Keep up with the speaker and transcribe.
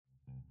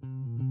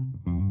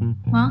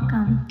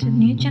Welcome to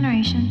New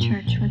Generation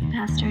Church with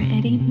Pastor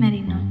Eddie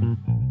Merino.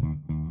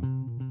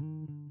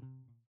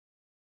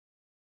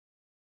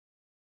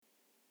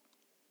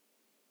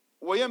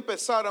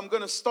 I'm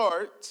going to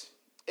start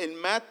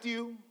in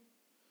Matthew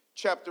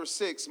chapter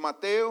 6.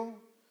 Mateo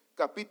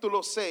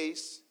capítulo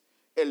 6,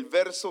 el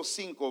verso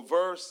 5,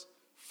 verse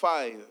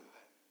 5.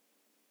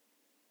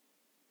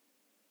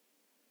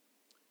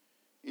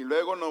 Y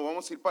luego nos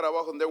vamos a ir para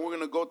abajo, and then we're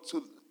going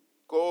to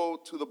go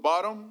to the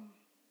bottom.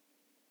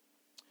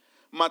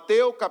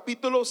 Mateo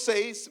capítulo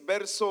 6,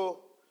 verso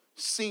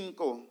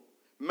 5.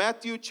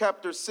 Matthew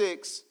chapter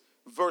 6,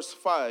 verse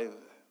 5.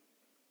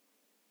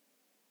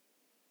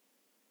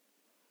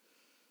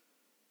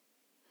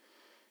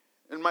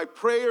 And my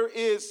prayer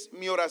is,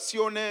 mi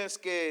oración es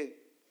que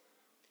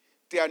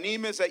te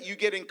animes, that you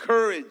get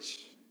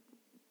encouraged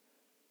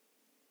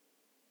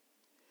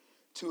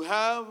to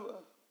have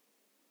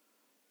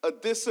a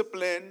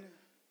disciplined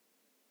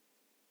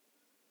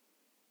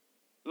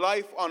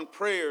life on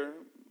prayer.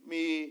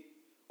 Mi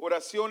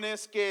oración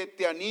es que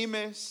te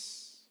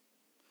animes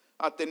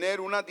a tener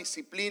una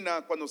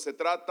disciplina cuando se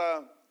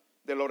trata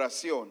de la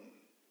oración.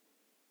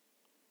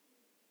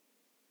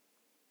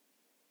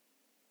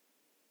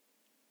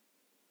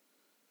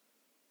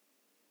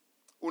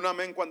 Un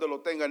amén cuando lo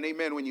tengan,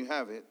 amen when you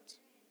have it.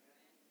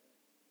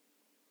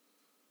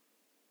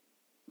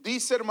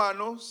 Dice,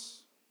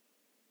 hermanos,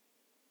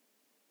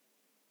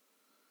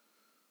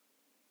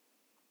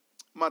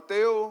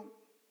 Mateo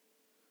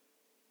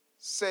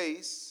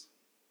 6,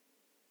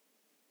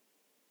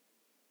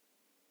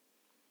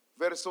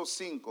 verso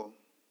 5.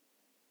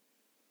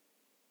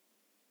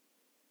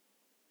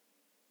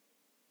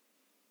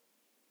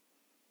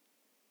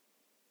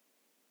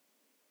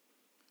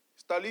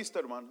 ¿Está listo,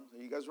 hermanos?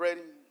 Are you guys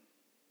ready?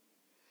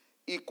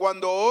 Y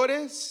cuando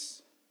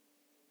ores,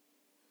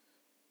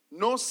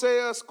 no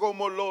seas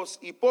como los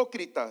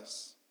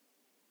hipócritas,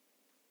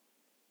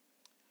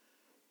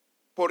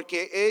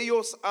 porque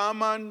ellos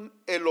aman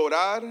el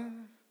orar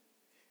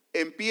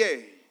en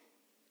pie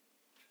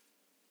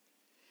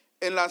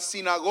en las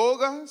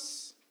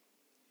sinagogas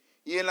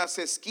y en las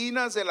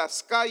esquinas de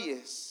las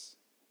calles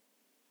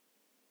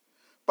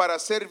para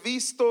ser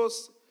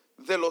vistos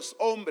de los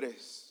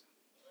hombres.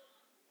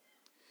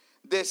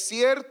 De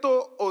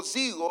cierto os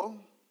digo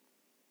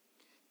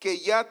que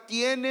ya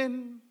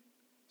tienen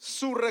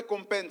su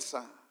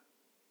recompensa.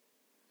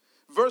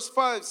 Verse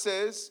 5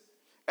 says,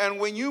 and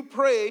when you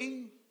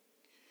pray,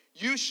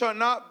 you shall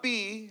not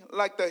be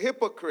like the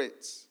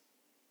hypocrites,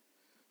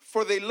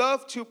 for they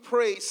love to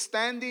pray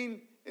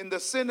standing in the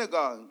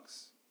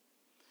synagogues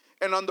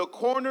and on the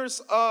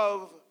corners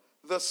of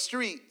the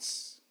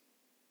streets,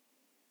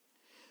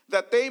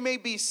 that they may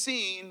be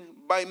seen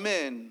by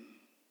men.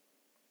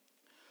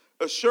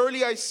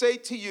 Surely I say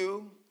to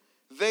you,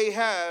 they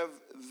have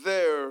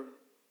their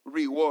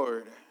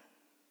reward.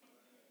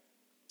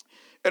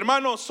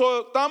 Hermanos,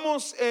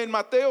 estamos en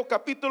Mateo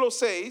capítulo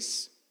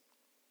 6,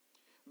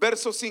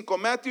 verso 5.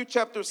 Matthew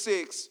chapter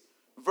 6,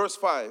 verse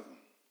 5.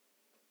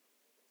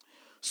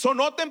 So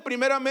noten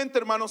primeramente,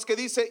 hermanos, que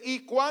dice, y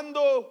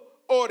cuando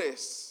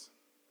ores.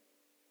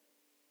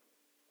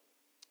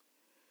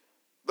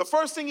 The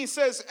first thing he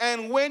says,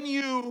 and when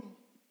you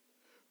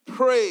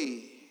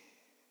pray.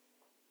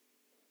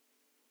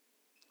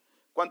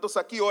 ¿Cuántos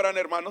aquí oran,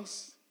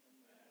 hermanos?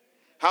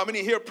 How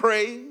many here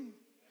pray?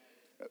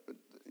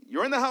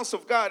 You're in the house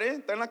of God, ¿eh?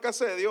 Está en la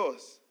casa de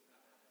Dios.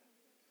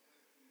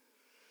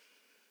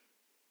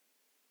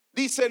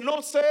 Dice,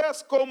 no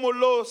seas como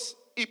los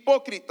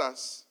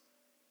hipócritas.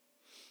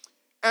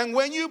 And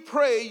when you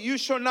pray, you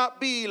shall not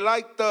be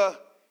like the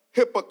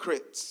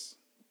hypocrites.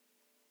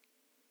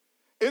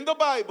 In the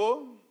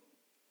Bible,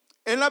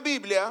 en la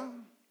Biblia,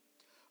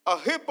 a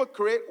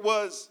hypocrite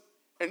was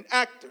an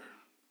actor.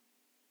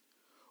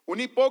 Un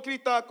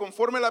hipócrita,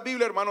 conforme a la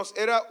Biblia, hermanos,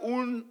 era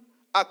un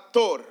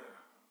actor.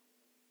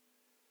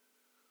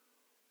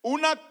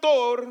 Un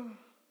actor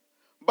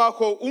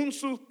bajo un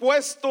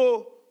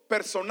supuesto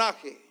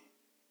personaje.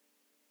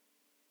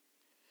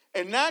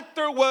 An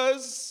actor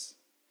was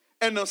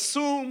an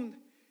assumed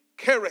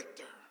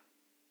character.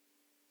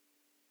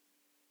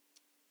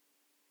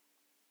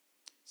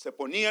 Se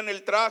ponían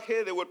el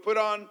traje, they would put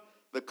on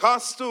the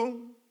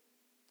costume,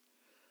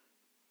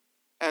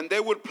 and they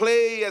would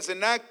play as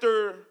an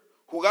actor.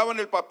 Jugaban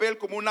el papel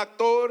como un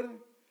actor,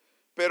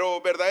 pero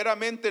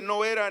verdaderamente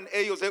no eran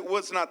ellos. It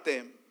was not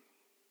them.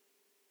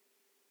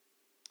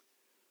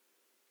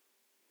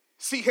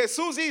 Si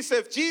Jesús dice,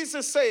 if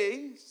Jesus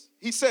says,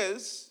 he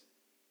says,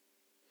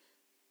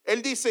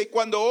 él dice,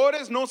 cuando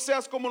ores no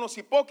seas como los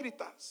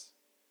hipócritas.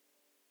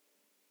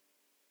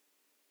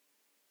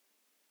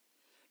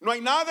 No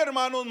hay nada,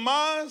 hermanos,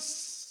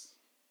 más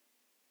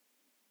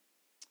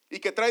y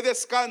que trae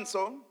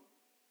descanso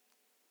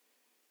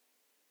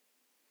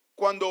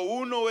cuando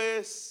uno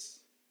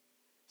es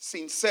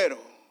sincero.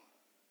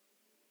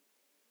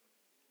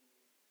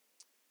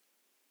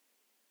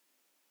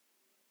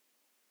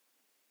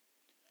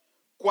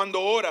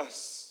 Cuando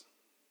oras,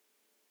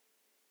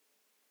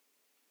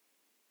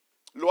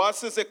 lo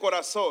haces de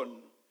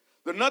corazón.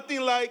 There's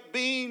nothing like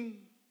being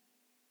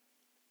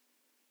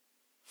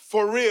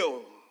for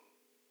real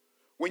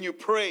when you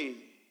pray.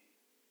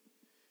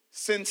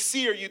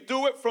 Sincere, you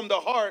do it from the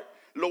heart.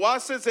 Lo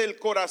haces del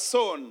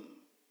corazón.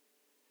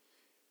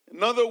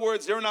 In other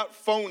words, you're not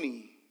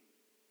phony.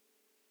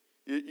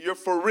 You're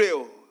for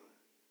real.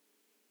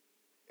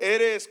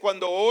 Eres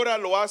cuando ora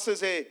lo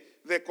haces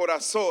de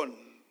corazón.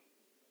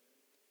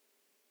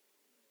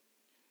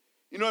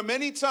 You know,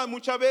 many times,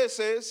 muchas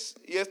veces,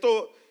 y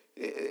esto,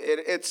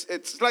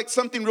 it's like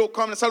something real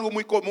common, es algo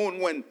muy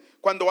común,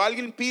 cuando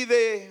alguien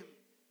pide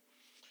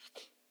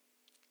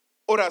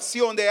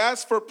oración, they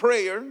ask for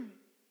prayer,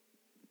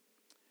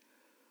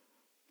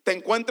 te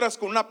encuentras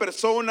con una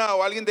persona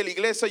o alguien de la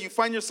iglesia, you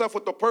find yourself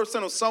with a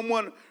person or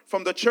someone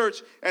from the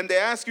church, and they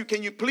ask you,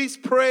 can you please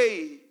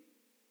pray?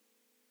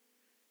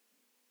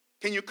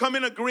 Can you come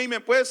in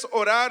agreement? ¿Puedes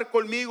orar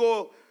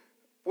conmigo?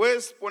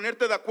 ¿Puedes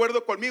ponerte de acuerdo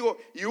conmigo?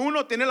 Y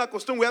uno tiene la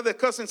costumbre, we have the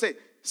custom, say,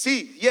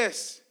 sí,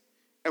 yes.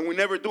 And we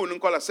never do,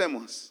 nunca lo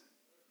hacemos.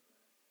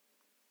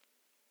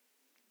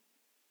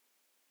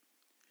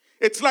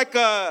 It's like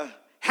a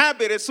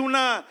habit, es un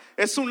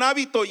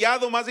hábito ya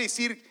más de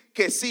decir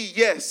que sí,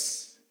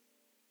 yes.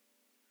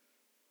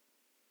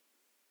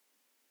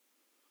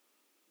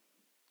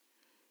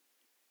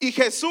 Y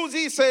Jesús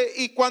dice,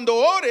 y cuando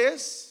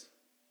ores,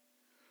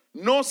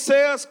 no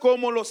seas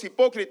como los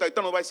hipócritas.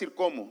 Ahorita nos va a decir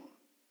cómo.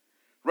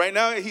 Right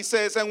now he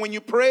says, and when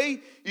you pray,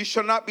 you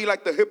shall not be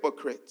like the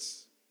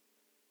hypocrites.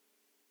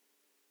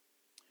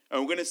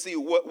 And we're going to see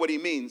what he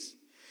means.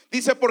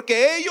 Dice, porque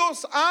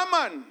ellos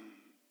aman,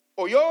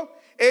 ¿oyó?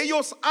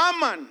 Ellos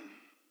aman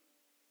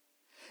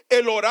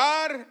el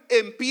orar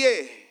en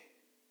pie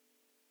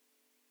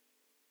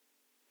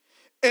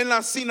en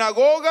las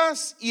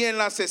sinagogas y en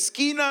las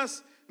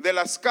esquinas de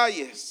las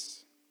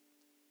calles.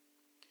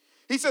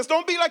 He says,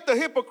 don't be like the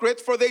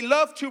hypocrites, for they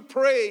love to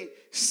pray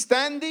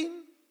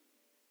standing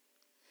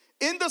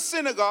in the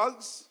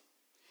synagogues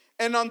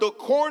and on the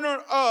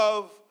corner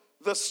of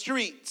the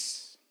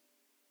streets.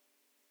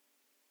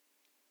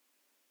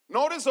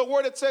 Notice the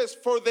word it says,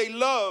 for they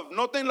love.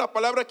 Noten la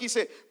palabra que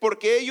dice,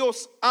 porque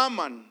ellos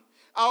aman.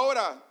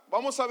 Ahora,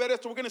 vamos a ver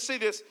esto. We're going to see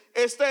this.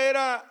 Esta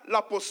era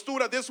la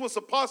postura. This was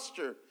a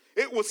posture.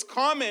 It was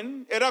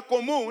common, era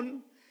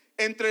común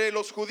entre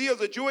los judíos,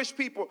 the Jewish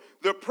people,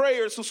 their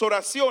prayers, sus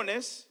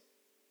oraciones.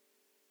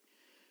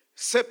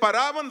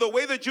 Separaban, the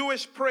way the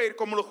Jewish prayed,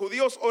 como los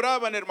judíos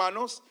oraban,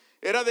 hermanos,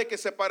 era de que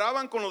se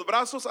paraban con los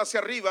brazos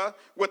hacia arriba,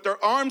 with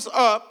their arms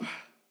up,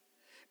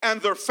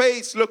 and their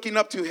face looking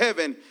up to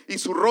heaven, y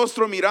su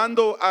rostro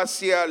mirando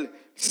hacia el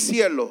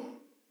cielo,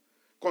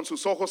 con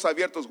sus ojos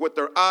abiertos, with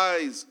their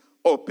eyes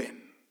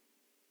open.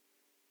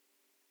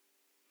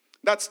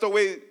 That's the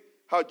way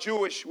how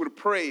Jewish would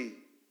pray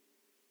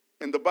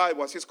in the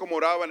Bible. Así es como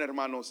oraban,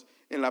 hermanos,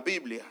 en la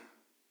Biblia.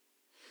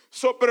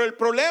 So, pero el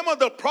problema,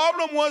 the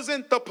problem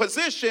wasn't the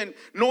position,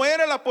 no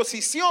era la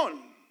posición.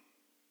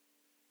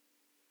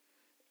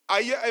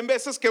 Hay en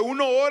veces que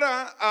uno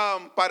ora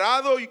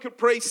parado, you could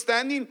pray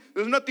standing.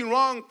 There's nothing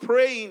wrong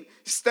praying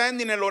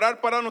standing. El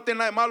orar parado no tiene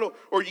nada de malo.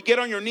 Or you get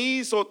on your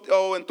knees,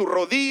 o en tus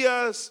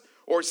rodillas,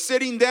 or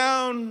sitting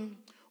down,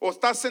 o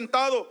estás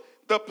sentado.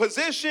 The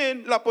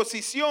position, la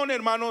posición,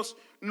 hermanos,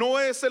 no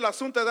es el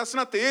asunto. That's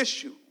not the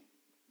issue.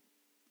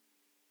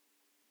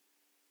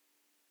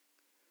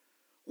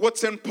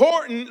 What's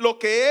important, lo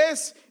que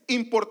es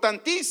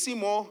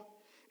importantísimo,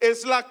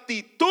 es la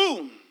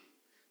actitud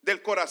del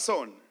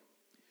corazón.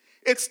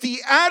 It's the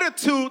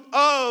attitude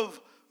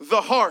of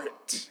the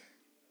heart.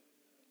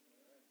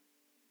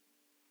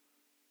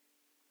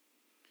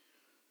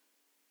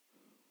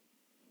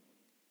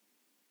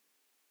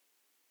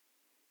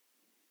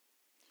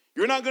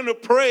 You're not going to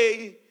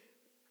pray.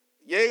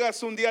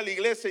 Llegas un día a la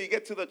iglesia, you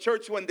get to the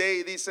church one day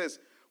y dices,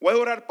 voy a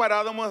orar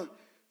parado, I'm going to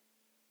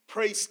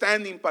pray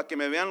standing para que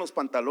me vean los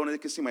pantalones. They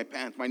can see my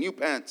pants, my new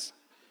pants,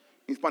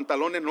 mis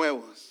pantalones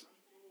nuevos.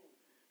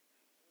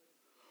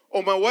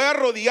 O me voy a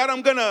arrodillar,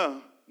 I'm going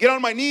to get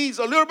on my knees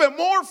a little bit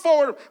more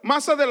forward,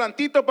 más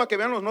adelantito para que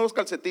vean los nuevos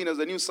calcetines,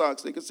 the new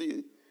socks, they can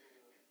see.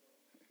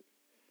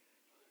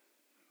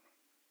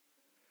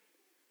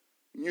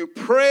 You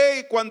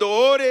pray cuando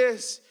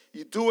ores,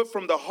 you do it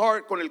from the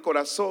heart, con el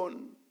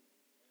corazón.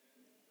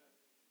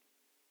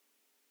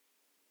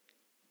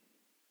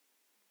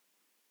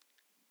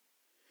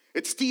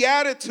 It's the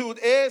attitude,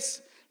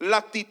 es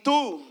la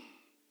actitud.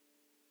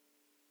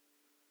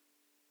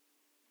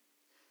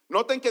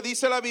 Noten que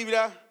dice la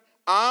Biblia,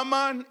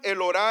 aman el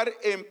orar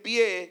en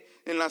pie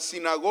en las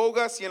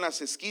sinagogas y en las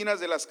esquinas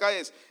de las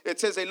calles. It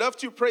says they love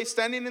to pray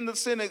standing in the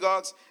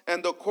synagogues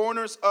and the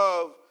corners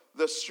of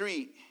the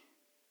street.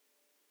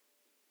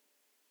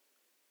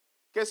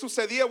 ¿Qué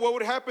sucedía? What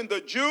would happen?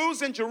 The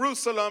Jews in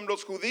Jerusalem,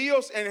 los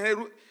judíos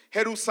en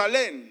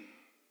Jerusalén.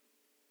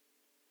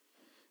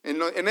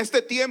 En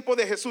este tiempo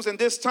de Jesús, in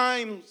this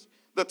time,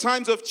 the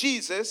times of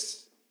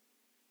Jesus,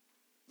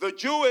 the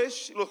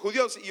Jewish, los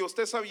judíos, y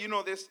usted sabe, you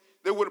know this,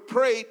 they would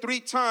pray 3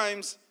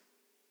 times.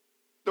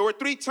 There were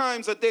 3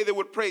 times a day they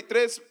would pray.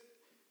 3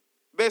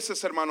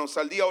 veces, hermanos,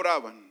 al día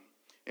oraban.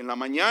 En la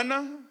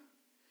mañana,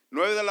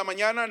 9 de la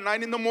mañana,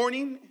 9 in the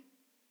morning,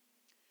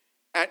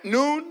 at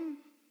noon,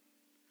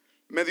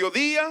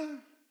 mediodía,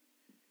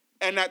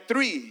 and at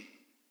 3,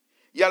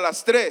 y a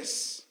las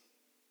 3.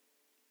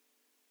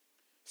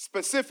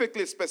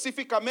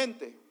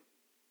 Específicamente.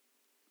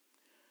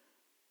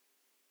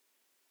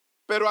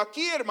 Pero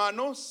aquí,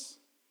 hermanos,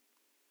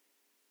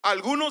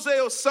 algunos de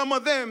ellos, some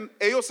of them,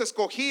 ellos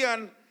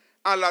escogían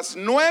a las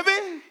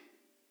 9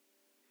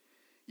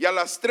 y a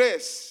las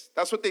 3.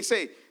 That's what they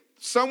say.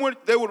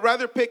 They would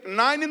rather pick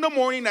 9 in the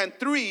morning and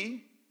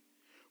 3.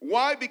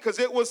 Why? Because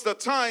it was the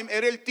time,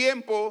 era el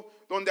tiempo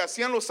donde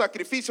hacían los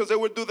sacrificios. They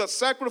would do the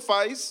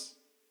sacrifices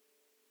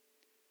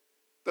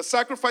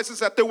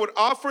that they would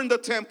offer in the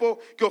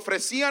temple, que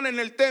ofrecían en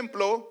el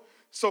templo.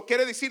 So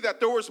quiere decir that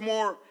there was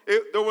more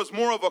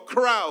of a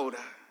crowd.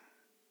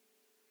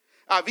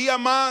 Había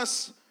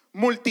más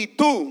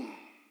multitud.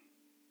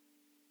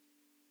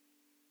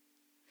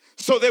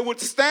 So they would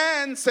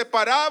stand, se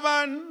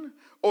paraban,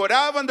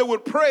 oraban, they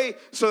would pray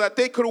so that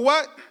they could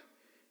what?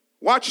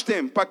 Watch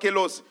them, para que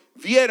los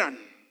vieran.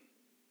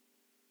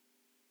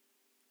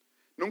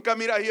 Nunca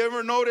mira, you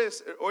ever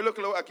notice, hoy lo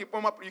que aquí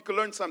you can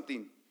learn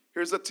something.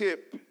 Here's a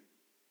tip.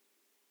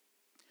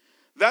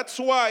 That's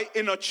why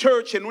in a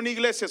church, en una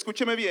iglesia,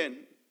 escúcheme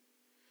bien,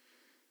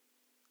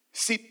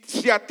 si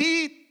a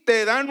ti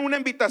te dan una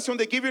invitación,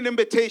 they give you an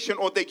invitation,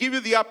 or they give you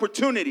the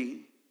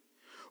opportunity,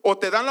 o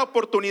te dan la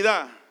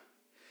oportunidad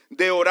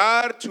de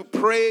orar, to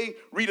pray,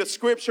 read a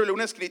scripture, leer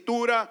una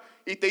escritura,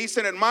 y te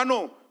dicen,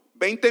 hermano,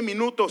 20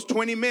 minutos,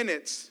 20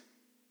 minutes,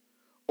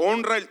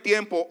 honra el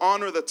tiempo,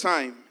 honor the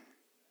time.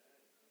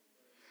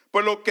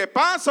 Pues lo que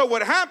pasa,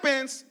 what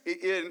happens,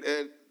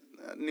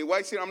 ni voy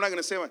a decir, I'm not going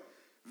to say it.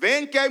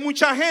 Ven que hay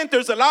mucha gente,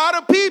 there's a lot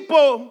of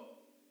people,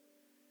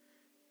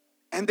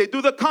 and they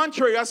do the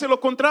contrary, hace lo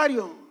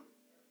contrario.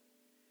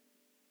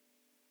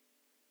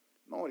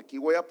 No, aquí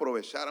voy a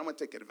aprovechar, I'm going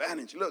to take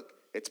advantage. Look,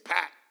 it's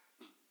packed.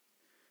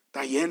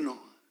 Está lleno.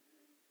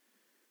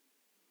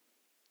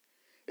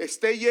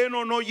 Esté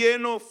lleno, no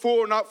lleno,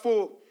 full, not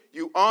full.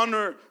 You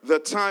honor the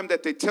time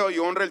that they tell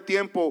you. Honra el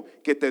tiempo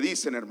que te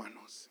dicen,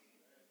 hermanos.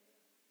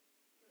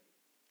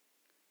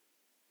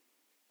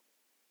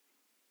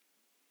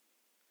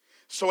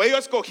 So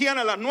ellos cogían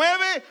a las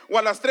 9 o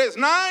a las 3,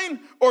 9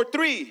 or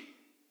 3.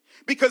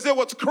 Because it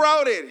was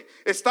crowded.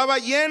 Estaba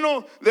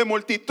lleno de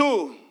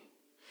multitud.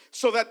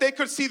 So that they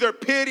could see their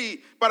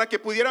pity. Para que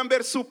pudieran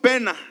ver su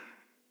pena.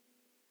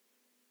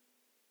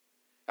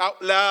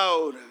 Out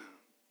loud.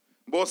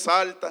 Voz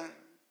alta.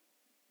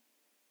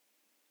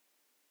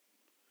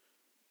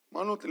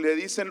 Mano, le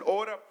dicen,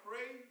 ora,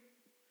 pray.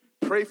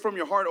 Pray from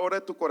your heart, ora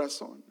de tu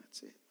corazón.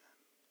 That's it.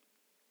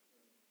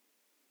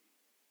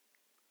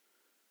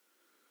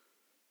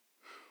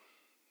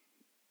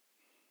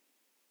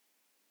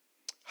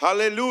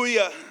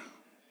 Aleluya.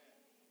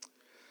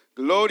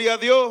 Gloria a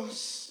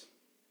Dios.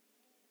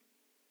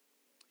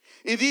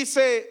 Y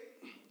dice,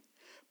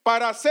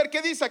 para hacer,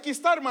 ¿qué dice? Aquí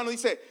está, hermano,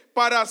 dice,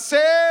 para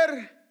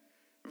ser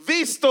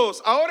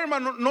vistos. Ahora,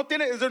 hermano, no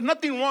tiene, there's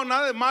nothing wrong,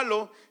 nada de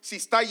malo, si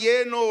está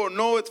lleno or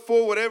no, it's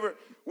full, whatever.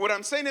 What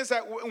I'm saying is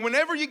that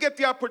whenever you get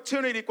the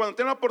opportunity, cuando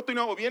tienes la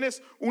oportunidad, o vienes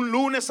un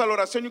lunes a la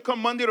oración, you come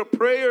Monday to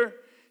prayer,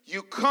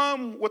 you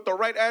come with the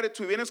right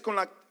attitude, vienes con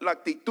la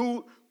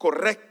actitud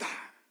correcta.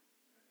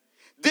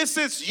 This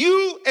is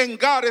you and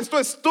God. Esto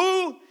es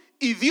tú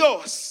y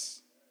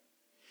Dios.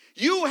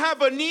 You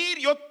have a need.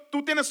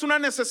 Tú tienes una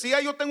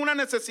necesidad. Yo tengo una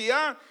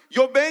necesidad.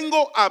 Yo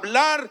vengo a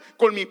hablar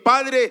con mi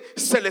Padre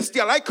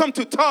Celestial. I come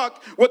to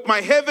talk with my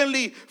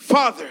heavenly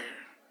Father,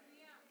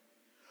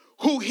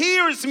 who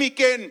hears me,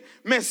 quien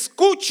me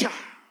escucha.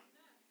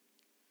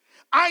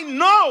 I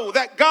know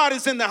that God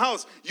is in the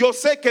house. Yo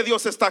sé que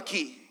Dios está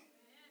aquí.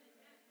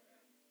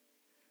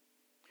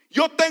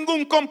 Yo tengo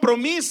un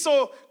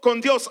compromiso con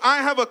Dios.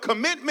 I have a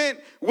commitment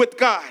with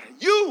God.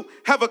 You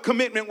have a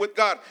commitment with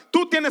God.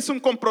 Tú tienes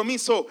un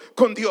compromiso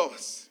con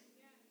Dios.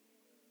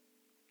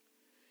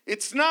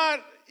 It's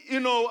not,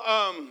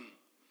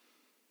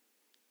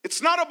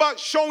 it's not about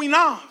showing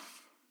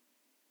off.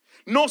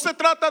 No se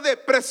trata de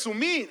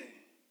presumir.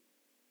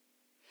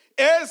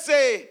 Es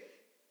de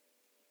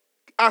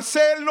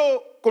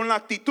hacerlo con la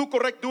actitud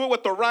correcta. Do it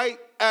with the right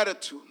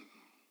attitude.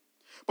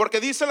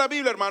 Porque dice la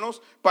Biblia, hermanos,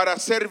 para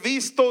ser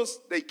vistos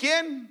 ¿de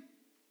quién?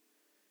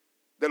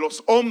 De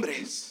los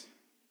hombres.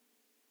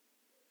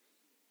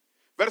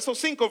 Verso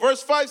 5,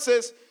 verse 5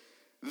 says,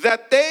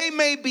 that they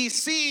may be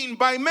seen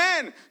by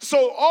men.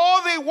 So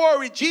all they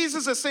worry,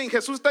 Jesus is saying,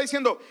 Jesús está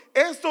diciendo,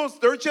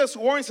 they're just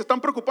worrying, se están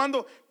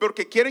preocupando,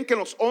 porque quieren que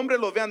los hombres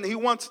los vean. He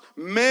wants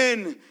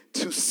men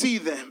to see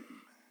them.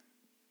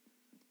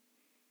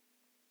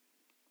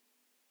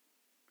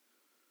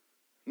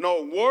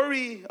 No,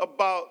 worry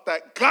about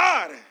that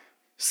God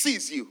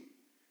sees you.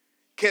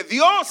 Que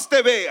Dios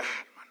te vea, hermano.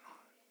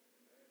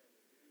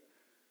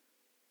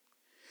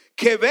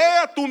 Que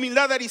vea tu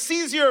humildad, that He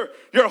sees your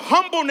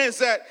humbleness,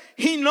 that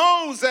He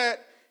knows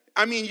that,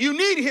 you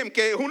need Him,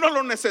 que uno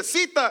lo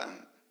necesita.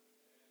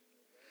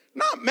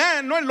 Not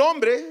man, no el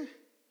hombre.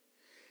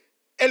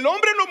 El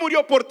hombre no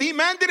murió por ti.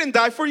 Man didn't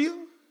die for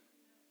you.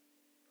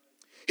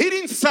 He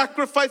didn't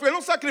sacrifice, Él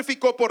no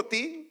sacrificó por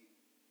ti.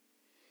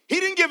 He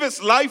didn't give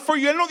his life for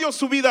you. Él no dio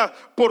su vida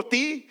por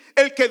ti.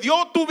 El que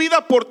dio tu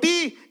vida por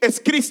ti es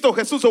Cristo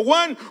Jesús. The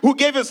one who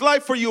gave his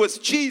life for you is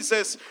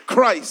Jesus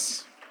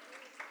Christ.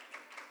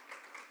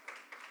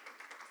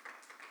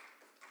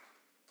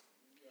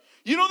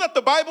 You know that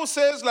the Bible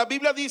says, la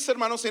Biblia dice,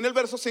 hermanos, en el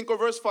verso 5,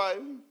 verse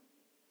 5,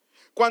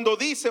 cuando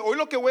dice, hoy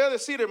lo que voy a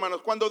decir,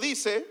 hermanos, cuando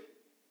dice,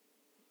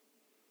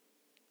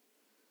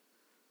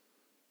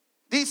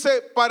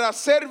 para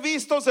ser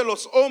vistos de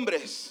los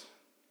hombres.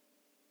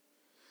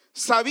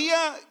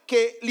 Sabía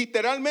que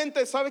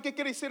literalmente, ¿sabe qué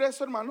quiere decir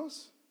eso,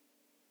 hermanos?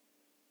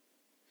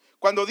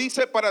 Cuando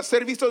dice para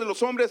ser visto de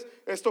los hombres,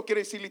 esto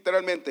quiere decir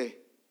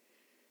literalmente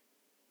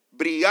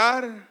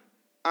brillar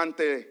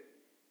ante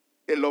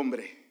el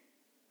hombre.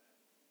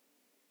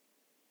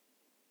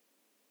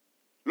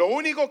 Lo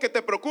único que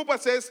te preocupa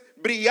es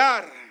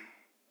brillar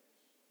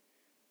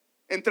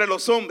entre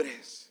los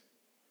hombres.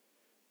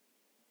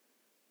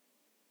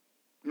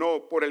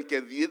 No, por el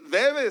que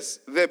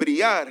debes de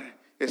brillar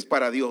es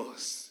para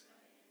Dios.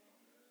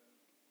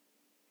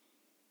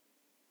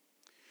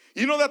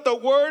 You know that the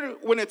word,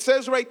 when it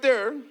says right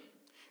there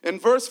in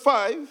verse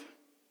 5,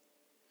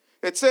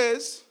 it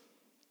says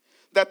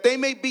that they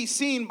may be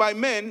seen by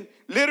men.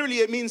 Literally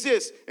it means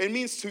this. It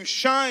means to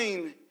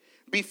shine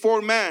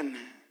before man.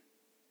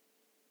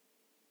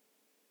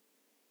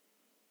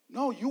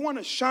 No, you want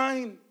to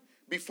shine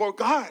before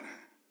God,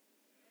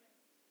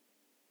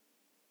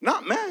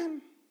 not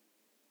man.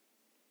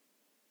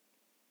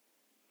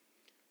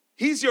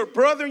 He's your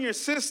brother and your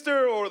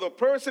sister, or the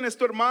person es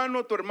tu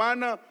hermano, tu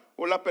hermana,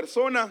 o la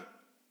persona.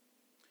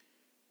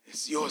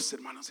 Es Dios,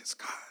 hermanos, es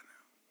God.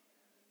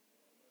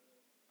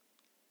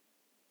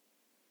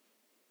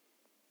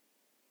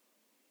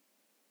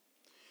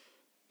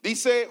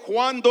 Dice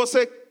Juan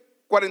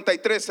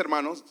 12:43,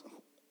 hermanos.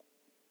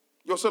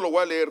 Yo se lo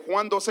voy a leer.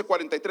 Juan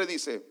 12:43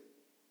 dice.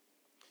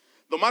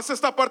 Nomás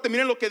esta parte,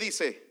 miren lo que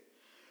dice.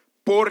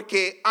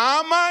 Porque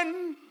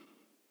aman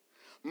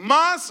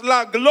más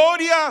la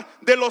gloria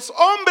de los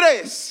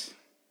hombres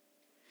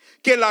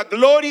que la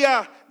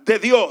gloria de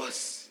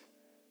Dios.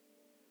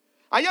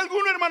 Hay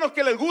algunos hermanos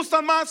que les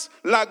gusta más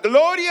la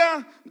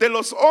gloria de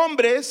los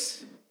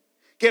hombres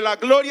que la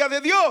gloria de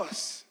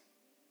Dios.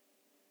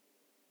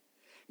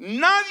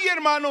 Nadie,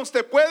 hermanos,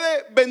 te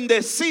puede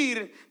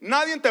bendecir,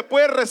 nadie te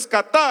puede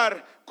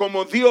rescatar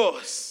como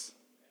Dios.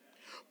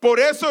 Por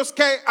eso es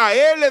que a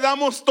Él le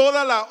damos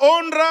toda la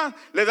honra,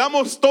 le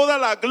damos toda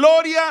la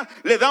gloria,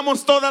 le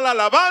damos toda la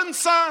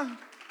alabanza.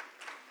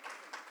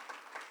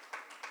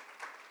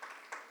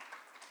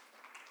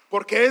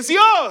 Porque es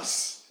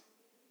Dios,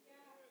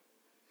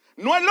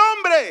 no el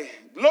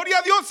hombre. Gloria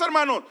a Dios,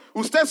 hermano.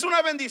 Usted es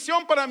una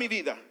bendición para mi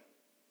vida,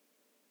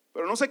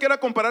 pero no se quiera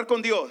comparar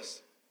con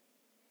Dios.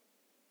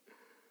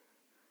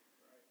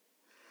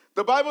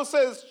 The Bible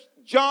says,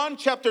 John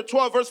chapter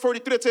 12 verse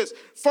 43, it says,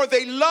 for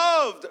they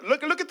loved,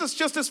 look at this,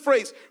 just this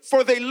phrase,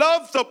 for they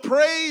loved the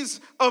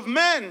praise of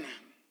men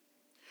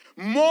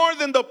more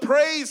than the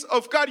praise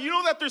of God. You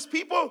know that there's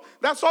people,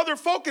 that's all their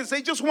focus.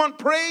 They just want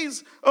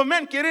praise of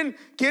men.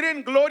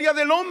 Quieren gloria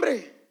del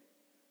hombre.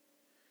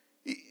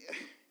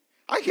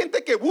 Hay gente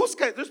que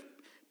busca, there's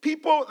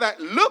people that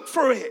look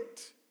for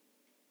it.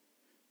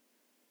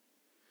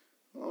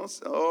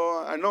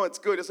 Oh, I know it's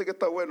good. Yo sé que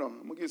está bueno.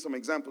 I'm going to give you some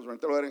examples.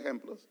 Te voy a dar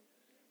ejemplos.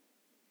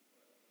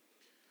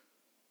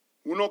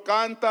 Uno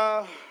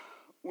canta,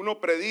 uno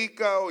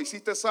predica o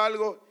hiciste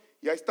algo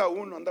y ahí está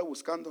uno, anda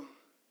buscando.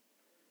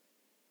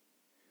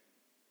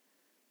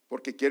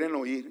 Porque quieren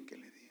oír que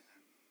le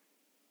digan.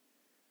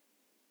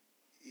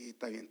 Y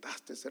te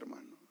avientaste,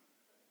 hermano.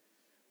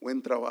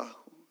 Buen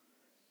trabajo.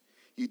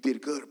 You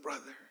did good,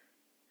 brother.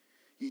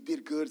 You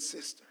did good,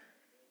 sister.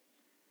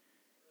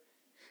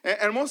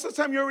 And most of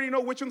the time you already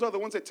know which ones are the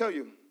ones that tell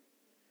you.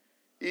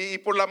 Y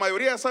por la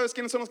mayoría sabes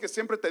quiénes son los que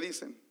siempre te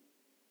dicen.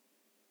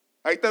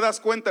 Ahí te das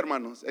cuenta,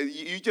 hermanos.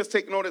 You just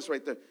take notice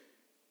right there.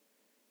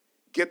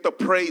 Get the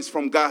praise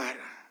from God.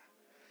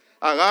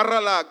 Agarra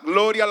la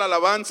gloria, la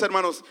alabanza,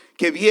 hermanos,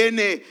 que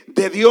viene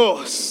de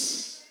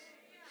Dios.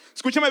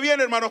 Escúchame bien,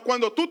 hermanos.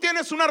 Cuando tú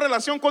tienes una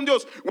relación con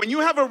Dios, when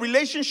you have a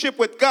relationship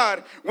with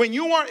God, when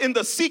you are in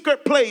the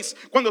secret place,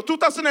 cuando tú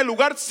estás en el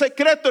lugar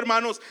secreto,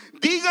 hermanos,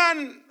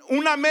 digan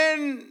un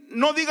amén,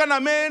 no digan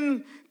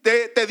amén,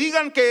 te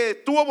digan que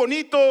estuvo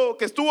bonito,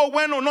 que estuvo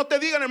bueno, no te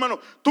digan, hermano.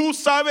 Tú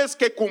sabes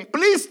que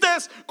cumpliste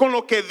con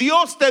lo que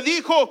Dios te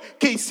dijo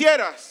que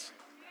hicieras.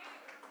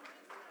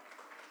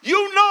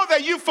 You know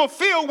that you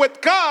fulfill with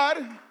God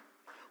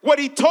what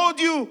He told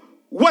you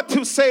what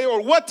to say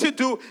or what to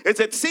do.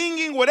 Is it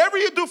singing? Whatever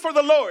you do for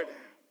the Lord,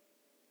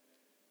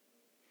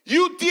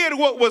 you did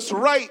what was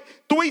right.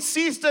 Tú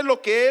hiciste lo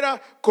que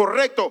era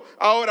correcto.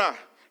 Ahora,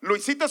 lo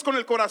hiciste con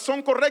el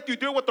corazón correcto. You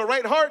did it with the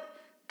right heart.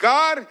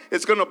 God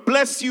is going to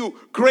bless you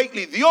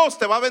greatly. Dios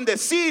te va a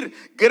bendecir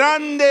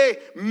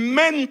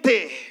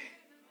grandemente.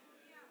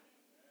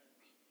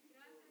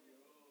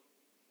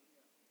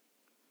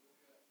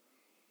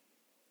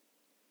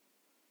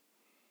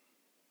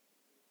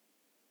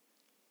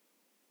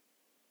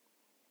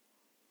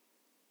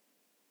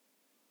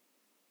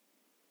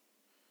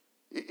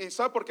 Y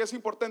 ¿sabe por qué es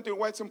importante y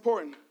why it's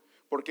important?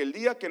 Porque el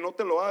día que no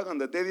te lo hagan,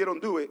 the day they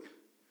don't do it,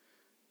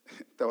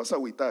 te vas a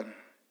agüitar.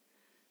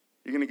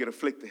 You're going to get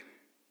afflicted.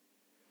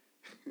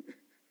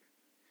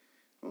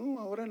 Oh,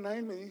 ahora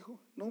nadie me dijo.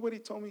 Nobody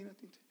told me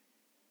nothing.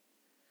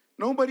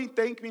 Nobody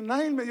thanked me.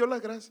 Nadie me dio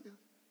las gracias.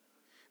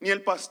 Ni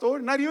el pastor,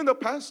 not even the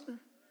pastor.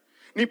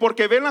 Ni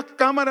porque ven las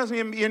cámaras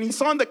and he's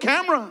on the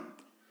camera.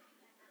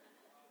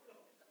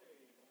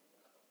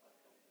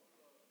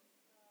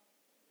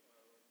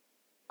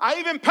 I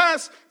even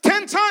passed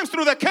 10 times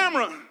through the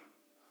camera.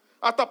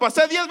 Hasta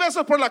pasé 10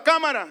 veces por la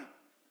cámara.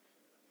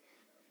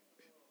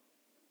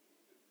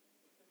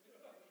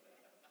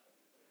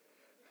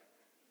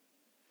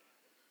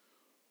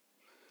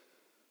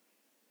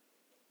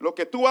 Lo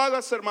que tú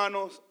hagas,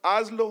 hermanos,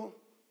 hazlo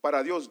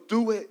para Dios.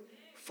 Do it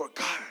for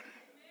God.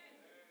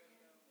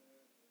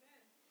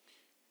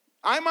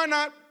 I might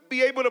not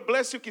be able to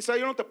bless you. Quizá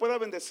yo no te pueda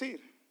bendecir.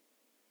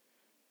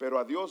 Pero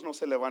a Dios no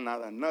se le va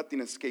nada.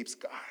 Nothing escapes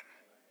God.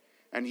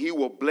 And He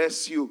will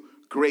bless you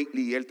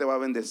greatly. Él te va a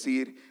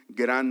bendecir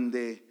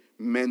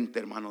grandemente,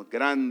 hermanos.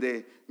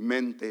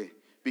 Grandemente.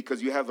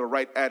 Because you have the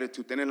right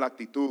attitude. Tienes la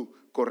actitud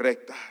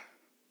correcta.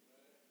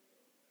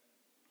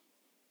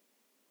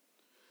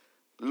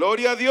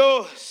 Gloria a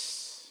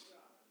Dios.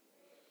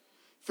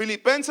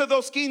 Filipenses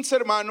 2:15,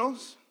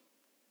 hermanos,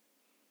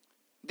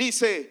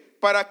 dice,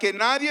 para que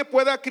nadie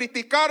pueda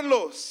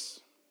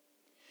criticarlos,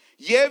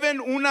 lleven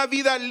una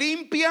vida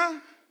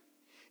limpia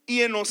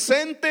y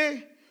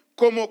inocente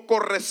como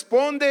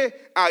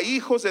corresponde a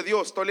hijos de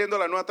Dios. Estoy leyendo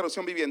la Nueva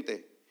Traducción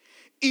Viviente.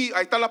 Y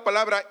ahí está la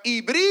palabra, y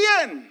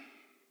brillen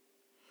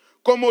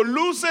como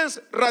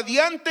luces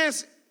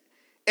radiantes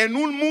en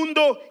un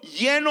mundo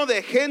lleno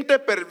de gente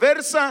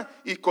perversa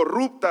y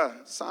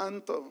corrupta.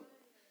 Santo.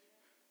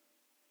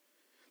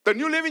 The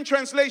New Living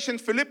Translation,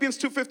 Philippians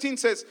 2:15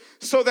 says,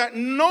 so that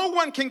no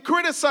one can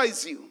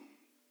criticize you.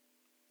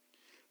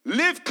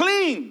 Live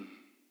clean.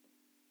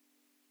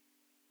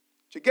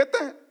 Did you get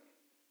that?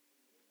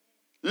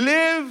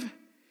 Live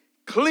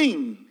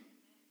clean.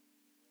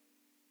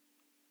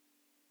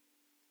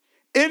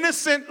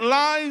 Innocent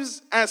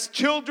lives as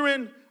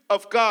children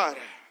of God.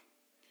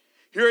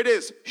 Here it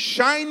is,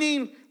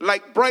 shining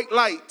like bright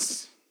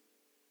lights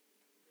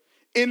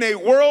in a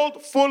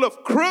world full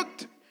of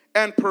crooked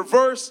and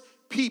perverse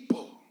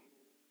people.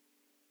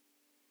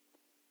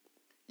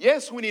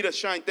 Yes, we need to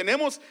shine.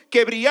 Tenemos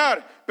que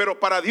brillar, pero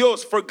para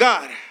Dios, for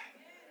God.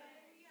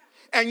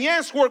 And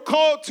yes, we're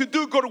called to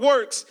do good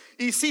works.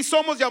 Y sí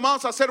somos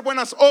llamados a hacer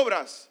buenas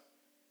obras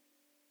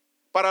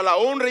para la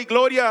honra y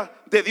gloria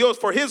de Dios,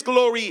 for His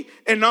glory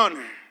and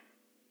honor.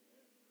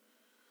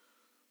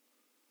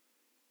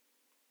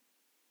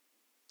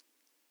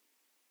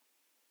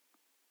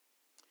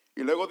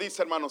 Y luego dice,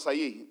 hermanos,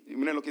 ahí, y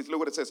miren lo que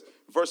luego it says,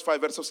 verse 5,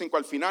 verso 5,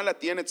 al final la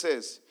tiene, it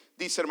says,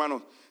 dice,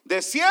 hermanos,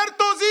 de cierto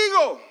os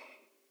digo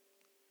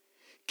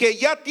que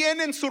ya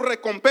tienen su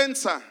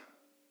recompensa.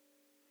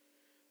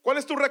 ¿Cuál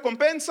es tu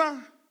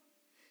recompensa?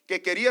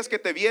 Que querías que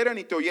te vieran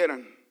y te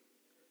oyeran.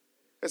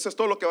 Eso es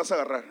todo lo que vas a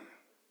agarrar.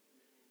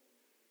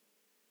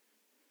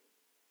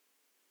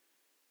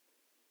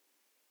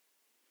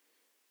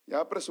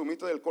 Ya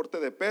presumiste del corte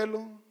de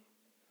pelo.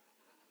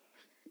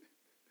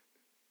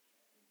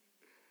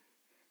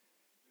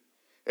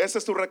 Esa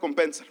es tu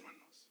recompensa,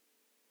 hermanos.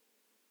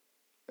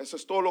 Eso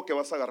es todo lo que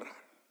vas a agarrar.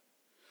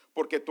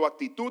 Porque tu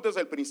actitud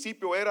desde el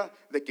principio era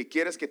de que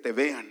quieres que te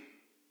vean,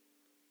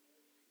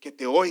 que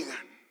te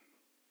oigan.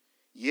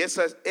 Y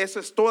esa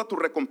es toda tu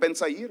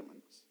recompensa ahí,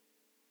 hermanos.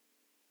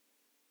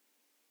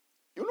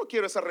 Yo no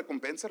quiero esa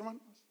recompensa,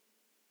 hermanos.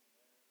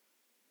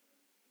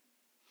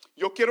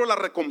 Yo quiero la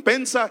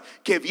recompensa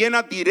que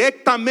viene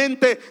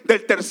directamente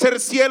del tercer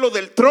cielo,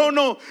 del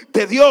trono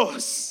de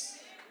Dios.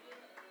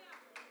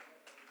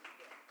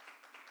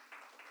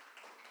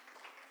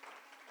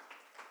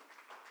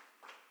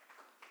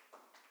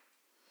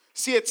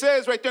 See, it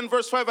says right there in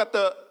verse 5 at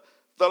the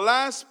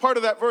last part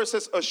of that verse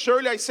says,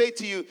 surely I say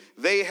to you,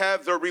 they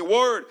have the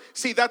reward.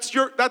 See, that's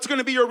going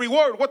to be your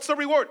reward. What's the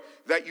reward?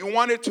 That you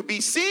wanted to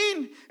be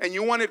seen and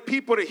you wanted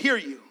people to hear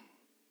you.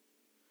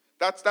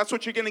 That's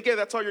what you're going to get.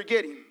 That's all you're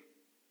getting.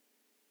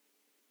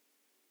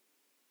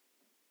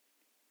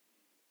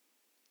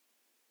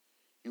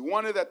 You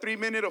wanted that 3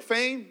 minutes of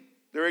fame?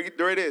 There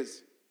it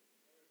is.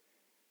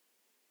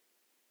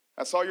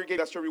 That's all you're getting.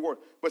 That's your reward.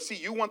 But see,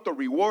 you want the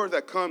reward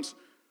that comes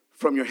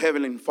from your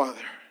heavenly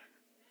Father.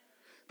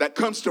 That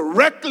comes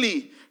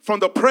directly from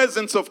the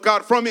presence of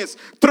God, from His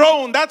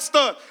throne. That's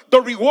the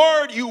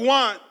reward you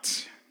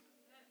want.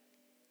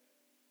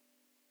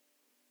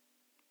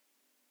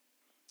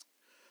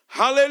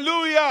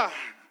 Hallelujah.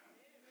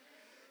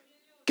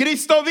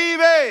 Cristo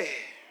vive.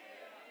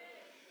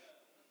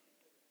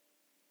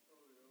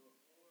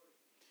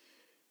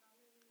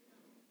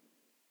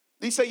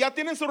 Dice, ya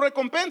tienen su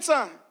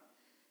recompensa.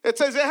 It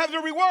says they have the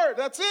reward.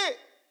 That's it.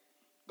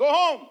 Go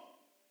home.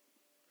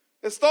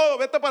 Es todo.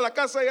 Vete para la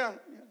casa ya.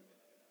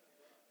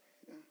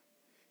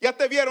 Ya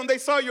te vieron. They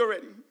saw you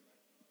already.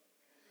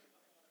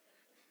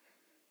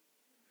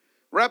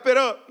 Wrap it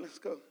up. Let's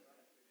go.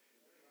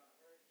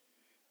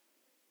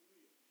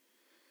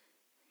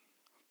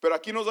 Pero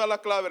aquí nos da la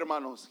clave,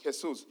 hermanos.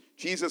 Jesús,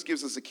 Jesus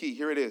gives us the key.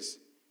 Here it is.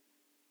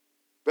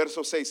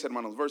 Verso 6,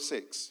 hermanos, verse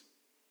 6.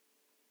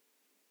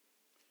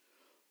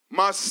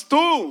 Mas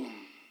tú,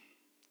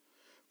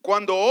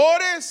 cuando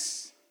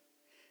ores,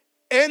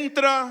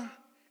 entra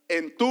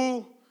en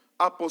tu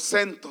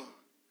aposento.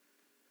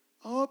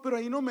 Oh, pero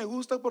ahí no me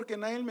gusta porque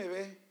nadie me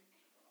ve.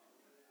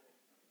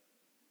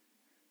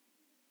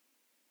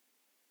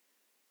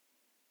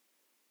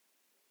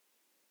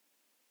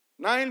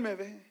 Nadie me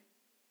ve.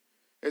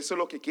 Eso es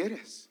lo que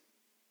quieres.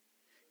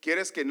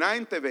 Quieres que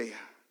nadie te vea.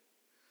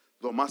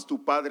 Lo más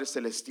tu Padre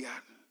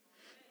Celestial.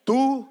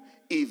 Tú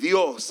y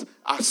Dios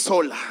a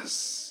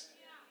solas.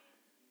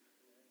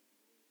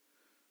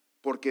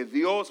 Porque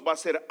Dios va a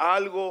hacer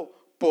algo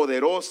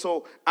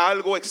poderoso,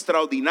 algo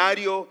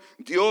extraordinario.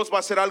 Dios va a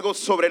hacer algo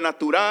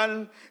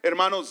sobrenatural,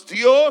 hermanos.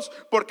 Dios,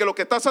 porque lo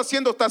que estás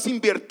haciendo, estás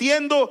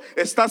invirtiendo,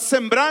 estás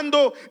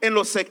sembrando en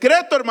lo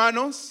secreto,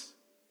 hermanos.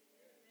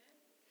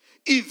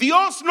 Y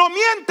Dios no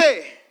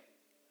miente.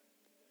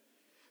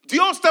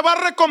 Dios te va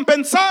a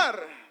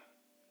recompensar.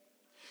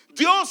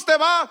 Dios te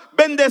va a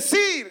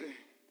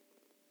bendecir.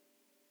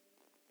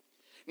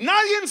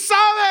 Nadie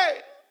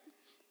sabe.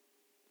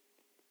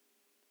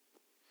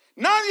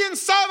 Nadie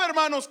sabe,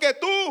 hermanos, que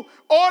tú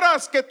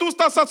oras, que tú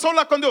estás a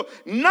solas con Dios.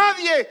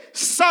 Nadie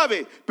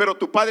sabe, pero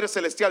tu Padre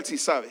Celestial sí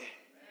sabe.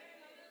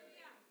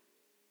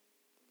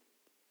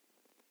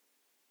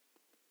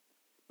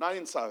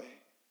 Nadie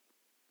sabe.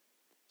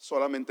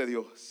 Solamente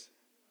Dios.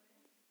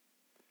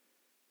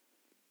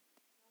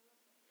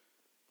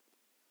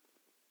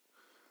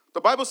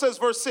 The Bible says,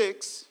 verse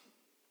 6,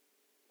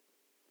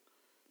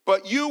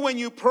 but you, when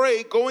you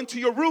pray, go into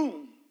your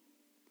room.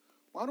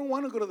 Well, I don't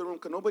want to go to the room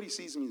because nobody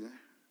sees me there.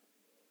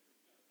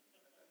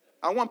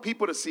 I want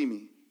people to see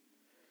me.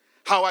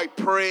 How I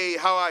pray,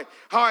 how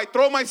I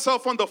throw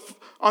myself on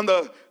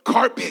the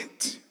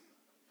carpet.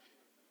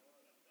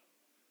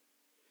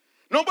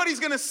 Nobody's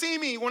going to see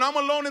me when I'm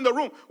alone in the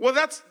room. Well,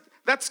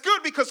 that's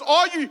good, because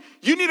all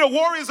you need to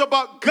worry is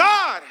about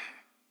God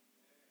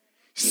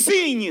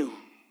seeing you.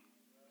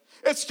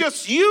 It's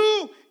just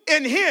you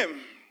and Him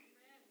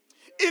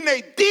in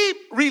a deep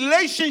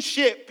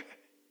relationship,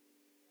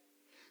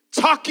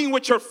 talking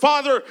with your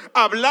Father,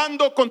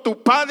 hablando con tu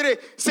Padre.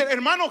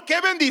 Hermano, qué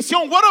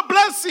bendición, what a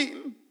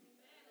blessing.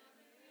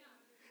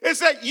 It's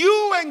that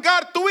you and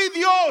God, tú y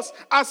Dios,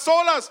 a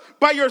solas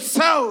by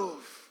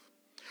yourself,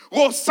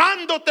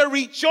 gozándote,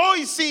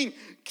 rejoicing,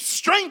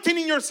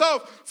 strengthening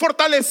yourself,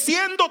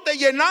 fortaleciéndote,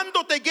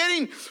 llenándote,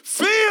 getting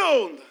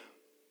filled.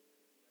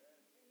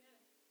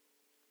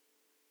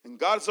 And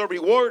God's a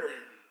rewarder.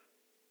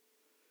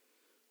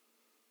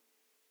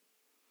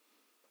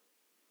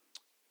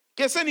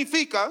 ¿Qué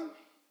significa?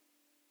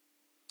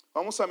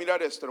 Vamos a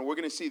mirar esto, and we're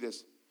going to see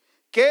this.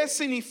 ¿Qué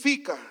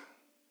significa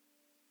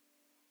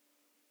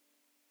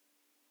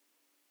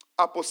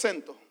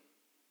aposento?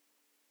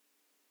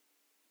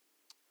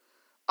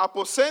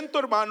 Aposento,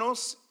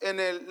 hermanos, en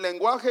el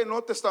lenguaje del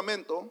Nuevo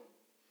Testamento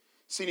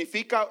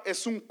significa,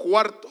 es un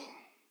cuarto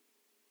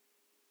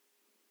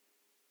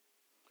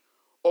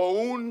o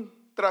un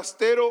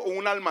trastero o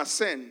un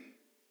almacén.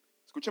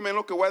 Escúchame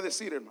lo que voy a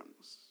decir,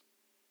 hermanos.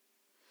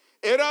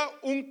 Era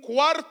un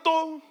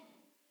cuarto,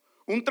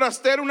 un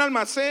trastero, un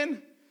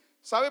almacén.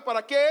 ¿Sabe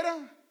para qué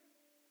era?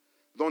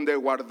 Donde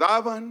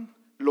guardaban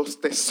los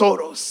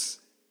tesoros.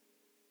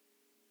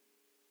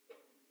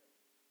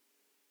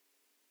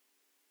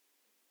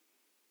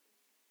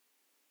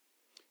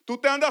 Tú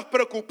te andas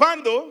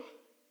preocupando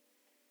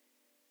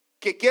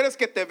que quieres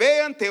que te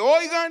vean, te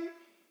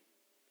oigan.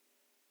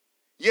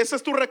 Y esa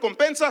es tu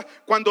recompensa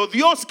cuando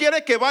Dios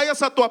quiere que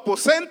vayas a tu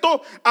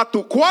aposento, a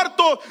tu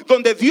cuarto,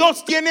 donde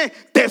Dios tiene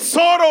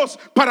tesoros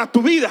para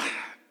tu vida.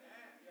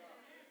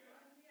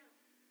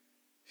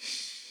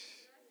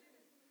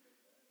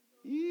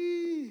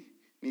 Y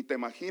ni te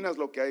imaginas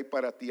lo que hay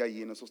para ti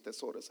allí en esos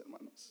tesoros,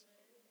 hermanos.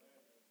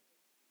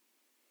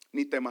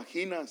 Ni te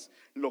imaginas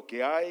lo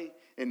que hay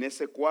en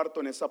ese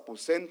cuarto, en ese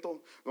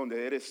aposento,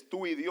 donde eres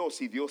tú y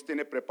Dios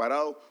tiene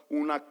preparado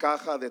una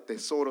caja de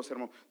tesoros,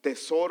 hermano.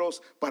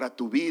 Tesoros para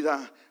tu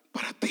vida,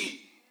 para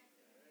ti.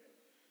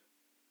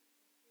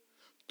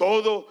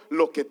 Todo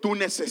lo que tú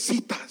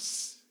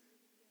necesitas.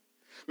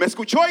 ¿Me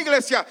escuchó,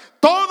 iglesia?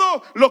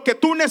 Todo lo que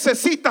tú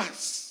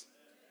necesitas.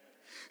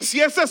 Si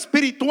es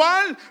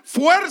espiritual,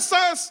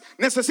 fuerzas,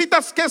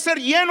 necesitas que ser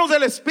llenos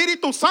del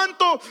Espíritu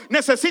Santo,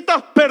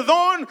 necesitas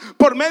perdón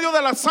por medio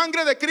de la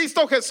sangre de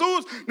Cristo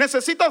Jesús,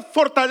 necesitas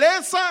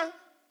fortaleza,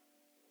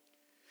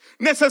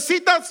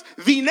 necesitas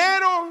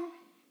dinero.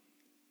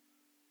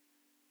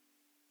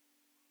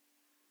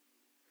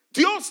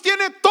 Dios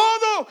tiene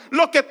todo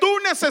lo que tú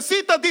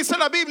necesitas, dice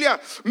la Biblia.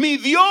 Mi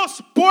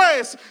Dios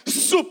pues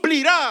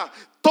suplirá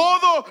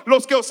todos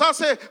los que os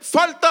hace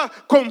falta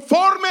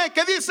conforme,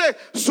 ¿qué dice?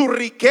 Sus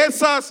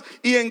riquezas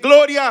y en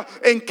gloria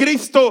en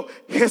Cristo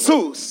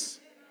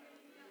Jesús.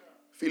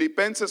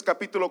 Filipenses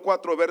capítulo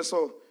 4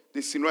 verso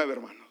 19,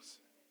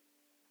 hermanos.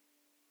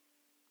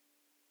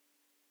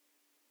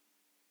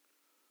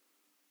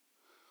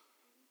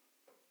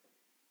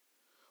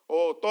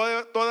 Oh,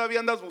 todavía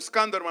andas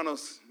buscando,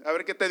 hermanos? A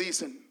ver qué te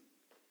dicen.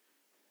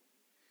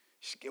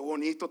 Qué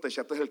bonito te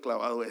echaste el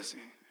clavado ese.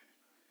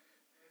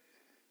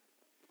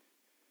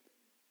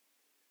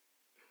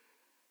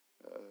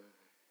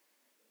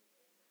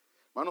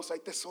 Hermanos, hay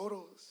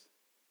tesoros.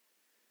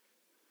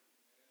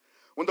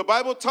 When the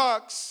Bible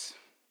talks,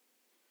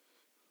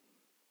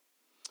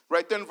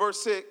 right there in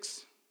verse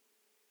 6,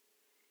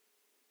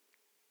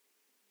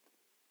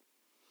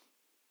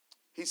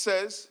 he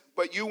says,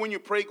 but you, when you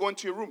pray, go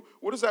into your room.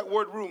 What is that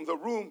word room? The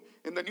room,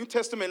 in the New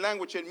Testament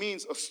language, it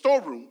means a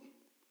storeroom.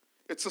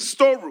 It's a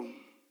storeroom.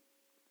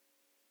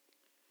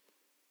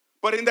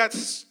 But in that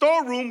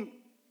storeroom,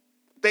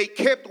 they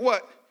kept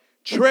what?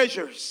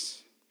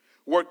 Treasures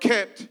were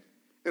kept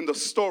in the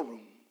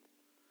storeroom.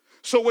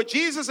 So what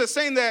Jesus is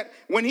saying, that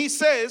when he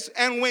says,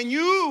 and when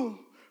you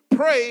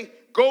pray,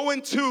 go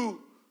into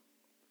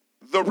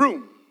the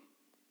room,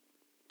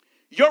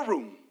 your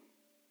room.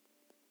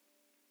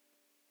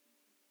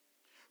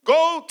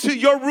 Go to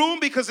your room,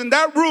 because in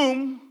that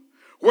room,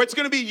 where it's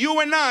going to be you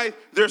and I,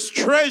 there's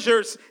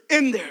treasures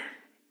in there.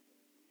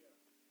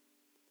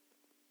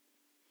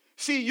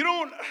 See, you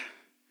don't,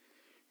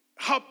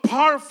 how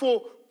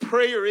powerful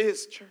prayer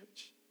is,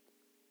 church.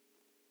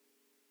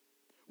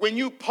 When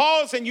you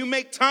pause and you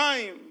make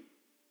time.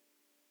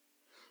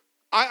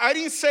 I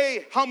didn't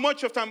say how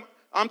much of time.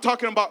 I'm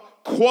talking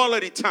about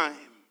quality time.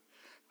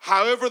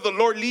 However the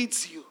Lord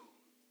leads you.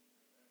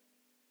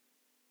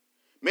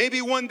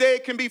 Maybe one day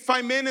it can be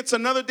 5 minutes.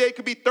 Another day it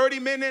could be 30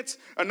 minutes.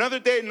 Another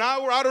day an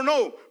hour. I don't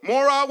know.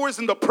 More hours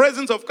in the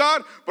presence of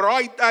God. But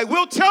I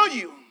will tell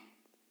you,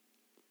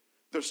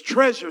 there's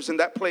treasures in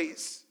that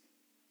place.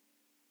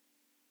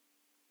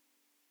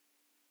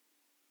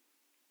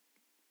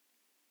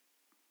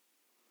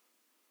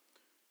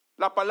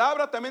 La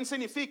palabra también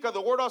significa,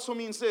 the word also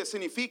means this,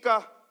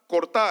 significa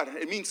cortar.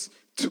 It means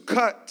to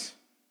cut.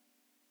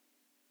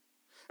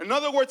 In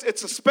other words,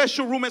 it's a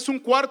special room. Es un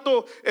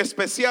cuarto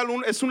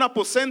especial. Es un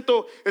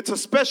aposento. It's a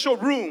special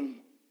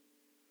room.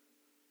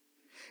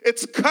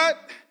 It's cut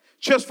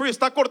just for you.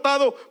 Está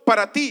cortado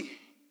para ti.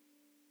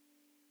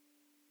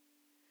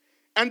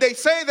 And they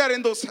say that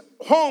in those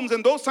homes,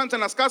 in those times,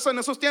 en las casas, en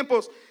esos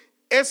tiempos,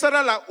 esa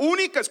era la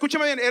única,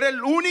 escúchame bien, era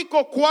el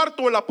único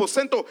cuarto, el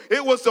aposento.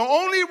 It was the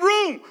only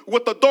room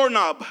with a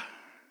doorknob.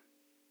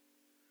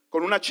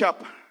 Con una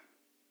chapa.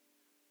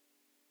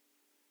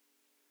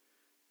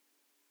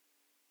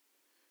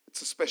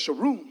 It's a special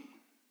room.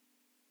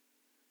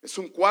 Es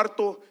un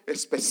cuarto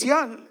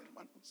especial,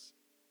 hermanos.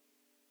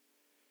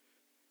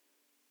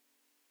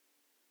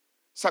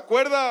 ¿Se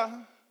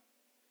acuerda?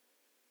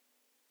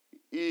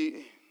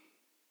 Y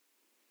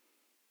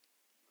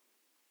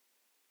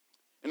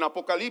en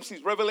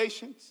Apocalipsis,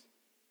 Revelations,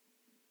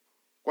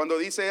 cuando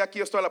dice,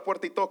 aquí estoy a la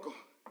puerta y toco.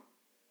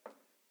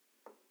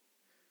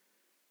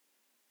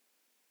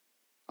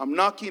 I'm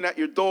knocking at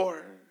your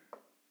door.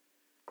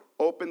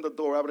 Open the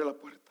door, abre la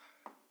puerta.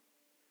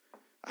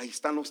 Ahí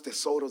están los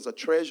tesoros. The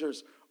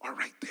treasures are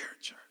right there,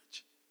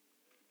 church.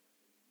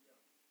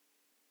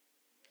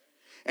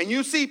 And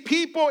you see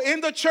people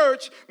in the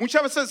church,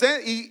 muchas veces,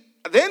 y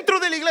dentro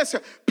de la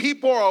iglesia,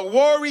 people are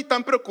worried,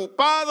 están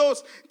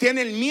preocupados,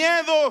 tienen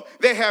miedo,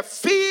 they have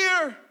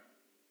fear.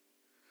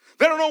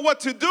 They don't know what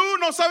to do,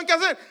 no saben qué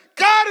hacer.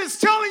 God is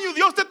telling you,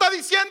 Dios te está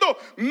diciendo,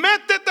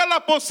 métete al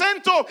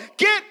aposento,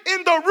 get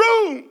in the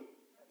room.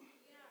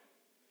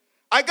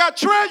 I got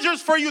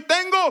treasures for you,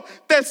 tengo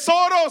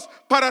tesoros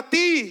para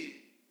ti.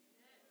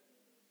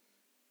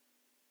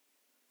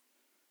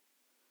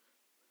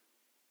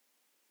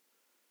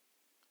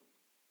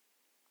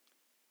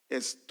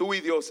 Es tú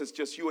y Dios, it's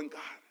just you and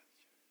God.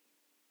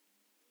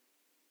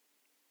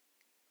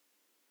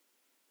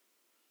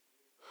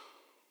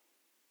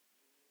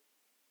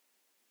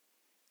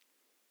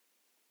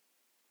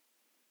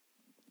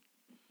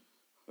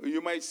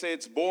 You might say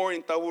it's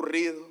boring, está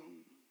aburrido.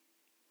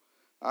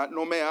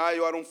 No me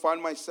hallo, I don't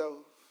find myself.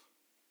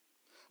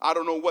 I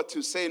don't know what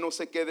to say, no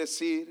sé qué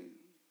decir.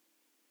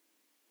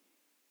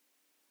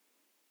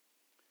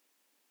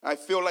 I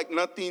feel like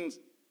nothing's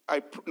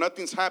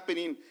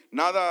happening,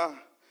 nada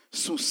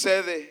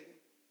sucede.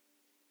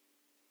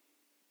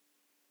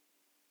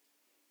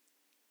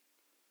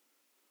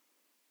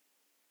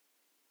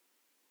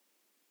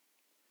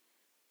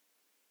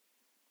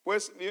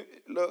 Pues,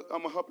 I'm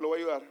gonna help, lo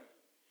voy a ayudar.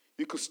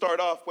 You could start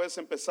off, puedes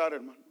empezar,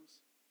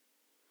 hermanos,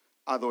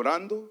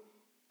 adorando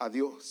a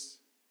Dios.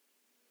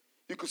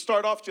 You could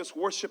start off just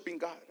worshiping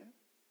God.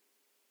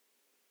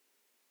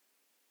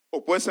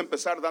 O puedes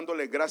empezar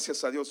dándole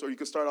gracias a Dios. Or you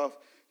could start off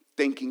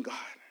thanking God.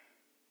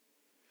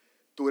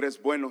 Tú eres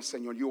bueno,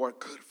 Señor. You are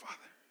good, Father.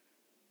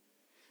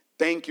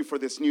 Thank you for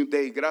this new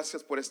day.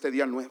 Gracias por este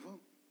día nuevo.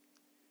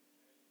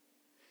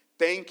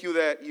 Thank you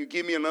that you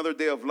give me another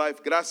day of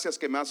life. Gracias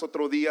que me das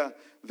otro día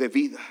de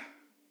vida.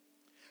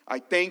 I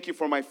thank you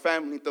for my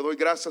family. Te doy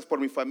gracias por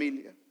mi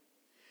familia.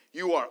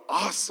 You are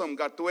awesome,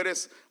 God. Tú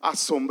eres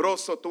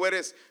asombroso. Tú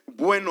eres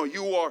bueno.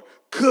 You are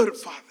good,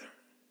 Father.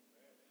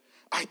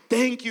 I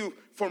thank you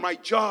for my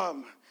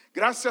job.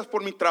 Gracias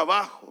por mi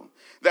trabajo.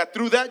 That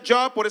through that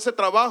job, por ese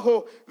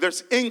trabajo,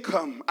 there's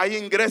income, hay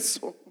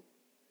ingreso.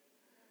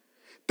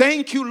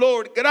 Thank you,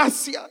 Lord.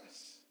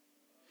 Gracias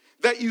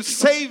that you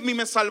saved me,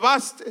 me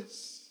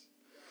salvaste.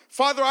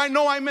 Father, I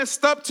know I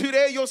messed up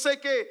today. Yo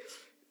sé que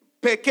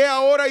pequé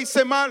ahora,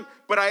 hice mal,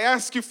 but I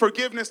ask you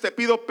forgiveness. Te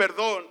pido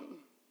perdón.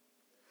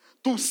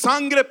 Tu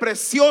sangre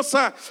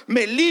preciosa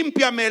me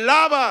limpia, me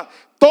lava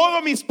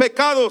todos mis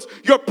pecados.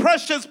 Your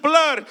precious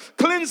blood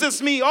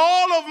cleanses me,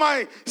 all of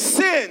my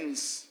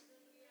sins.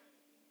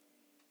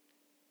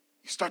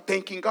 You start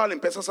thanking God.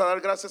 Empiezas a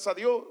dar gracias a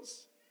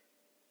Dios.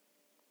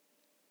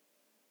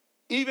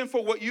 Even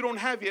for what you don't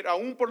have yet,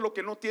 aún por lo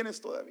que no tienes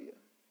todavía.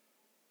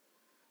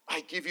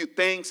 I give you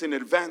thanks in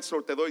advance,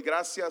 Lord. Te doy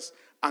gracias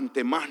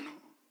antemano.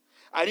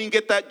 I didn't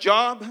get that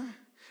job.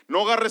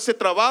 No agarré ese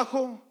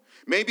trabajo.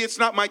 Maybe it's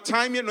not my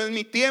time yet, no es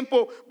mi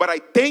tiempo, but I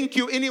thank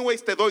you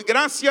anyways. Te doy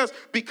gracias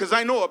because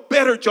I know a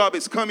better job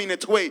is coming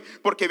its way.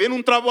 Porque viene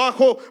un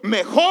trabajo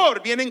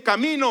mejor, viene en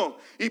camino.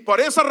 Y por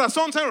esa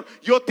razón, Señor,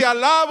 yo te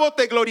alabo,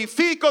 te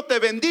glorifico, te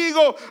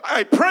bendigo.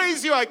 I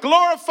praise you, I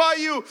glorify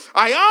you,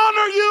 I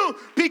honor you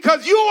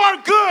because you are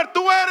good.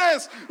 Tú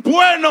eres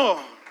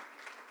bueno.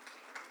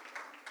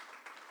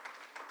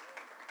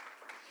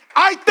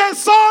 Hay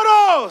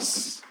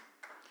tesoros.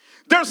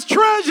 There's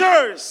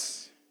treasures.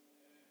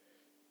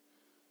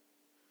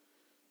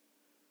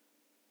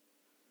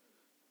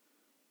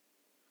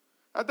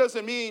 That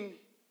doesn't mean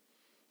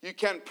you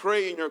can't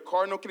pray in your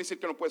car. No quiere decir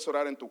que no puedes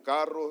orar en tu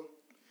carro.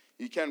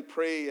 You can't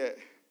pray at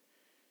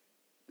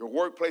your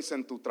workplace,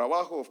 en tu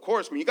trabajo. Of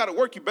course, when you got to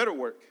work, you better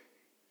work.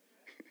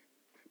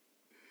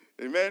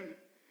 Amen.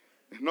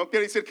 No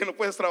quiere decir que no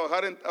puedes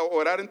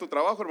orar en tu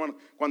trabajo, hermano.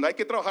 Cuando hay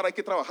que trabajar, hay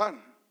que trabajar.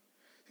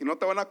 Si no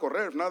te van a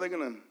correr, if not, they're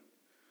going to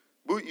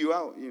boot you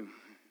out. You know.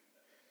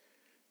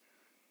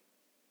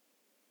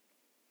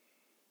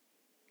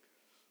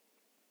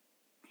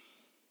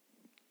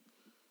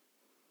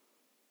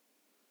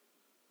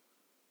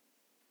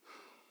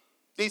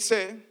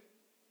 Dice,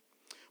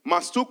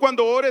 mas tú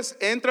cuando ores,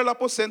 entra al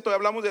aposento, y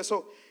hablamos de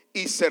eso,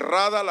 y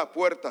cerrada la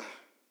puerta.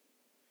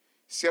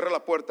 Cierra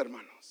la puerta,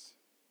 hermanos.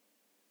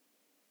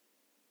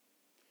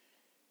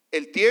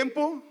 El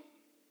tiempo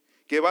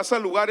que vas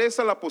al lugar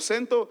al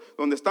aposento,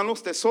 donde están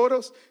los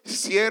tesoros,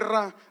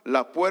 cierra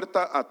la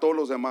puerta a todos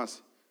los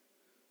demás.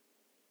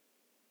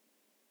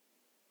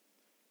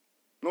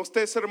 No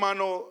estés,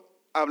 hermano,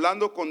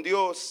 hablando con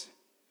Dios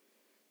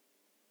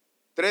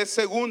 3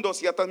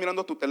 segundos y ya estás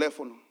mirando tu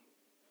teléfono.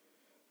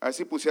 A ver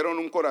si pusieron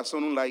un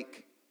corazón, un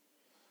like.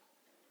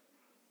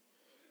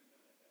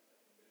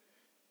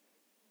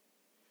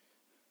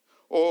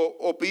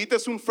 O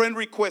pidites un friend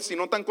request y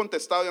no te han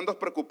contestado y andas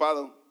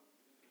preocupado.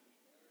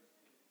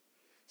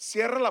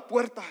 Cierra la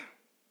puerta.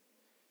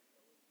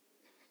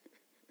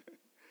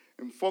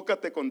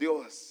 Enfócate con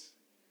Dios.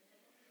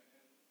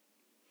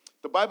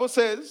 The Bible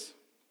says,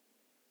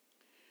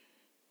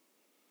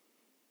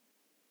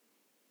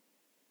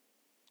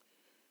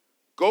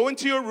 go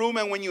into your room,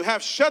 and when you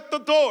have shut the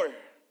door,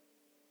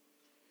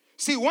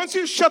 see, once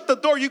you shut the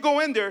door, you go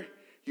in there,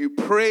 you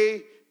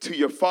pray to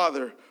your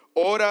Father.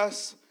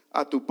 Oras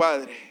a tu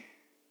Padre.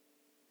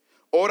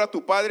 Ora a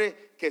tu Padre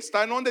que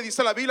está en donde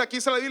dice la Biblia, aquí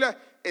dice la Biblia,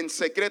 en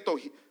secreto.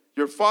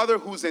 Your Father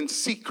who's in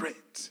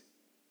secret.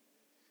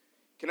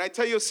 Can I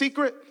tell you a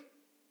secret?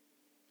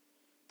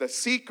 The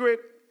secret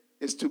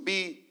is to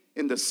be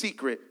in the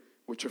secret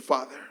with your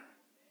Father.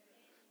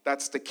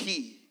 That's the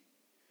key.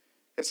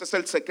 Ese es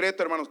el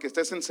secreto, hermanos, que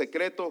estés en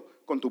secreto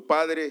con tu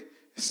Padre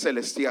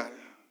celestial.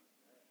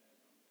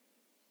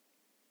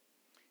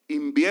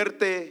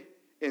 Invierte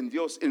en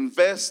Dios.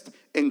 Invest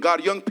in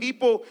God. Young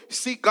people,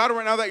 seek God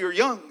right now that you're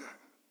young.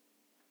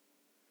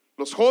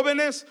 Los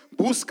jóvenes,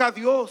 busca a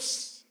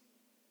Dios.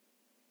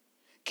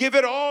 Give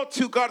it all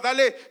to God.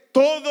 Dale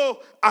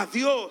todo a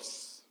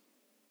Dios.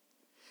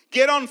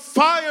 Get on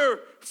fire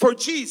for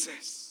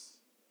Jesus.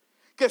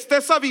 Que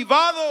estés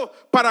avivado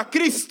para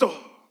Cristo.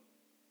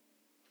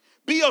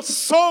 Be a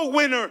soul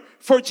winner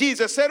for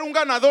Jesus. Ser un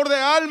ganador de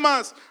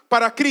almas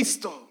para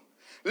Cristo.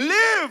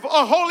 Live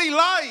a holy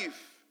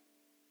life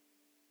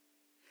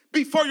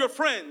before your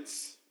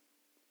friends.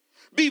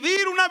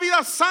 Vivir una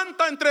vida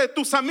santa entre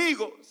tus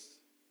amigos.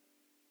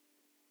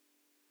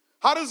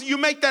 How does you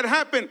make that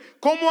happen?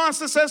 ¿Cómo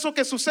haces eso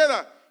que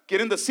suceda?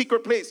 Get in the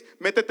secret place.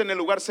 Métete en el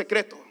lugar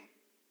secreto.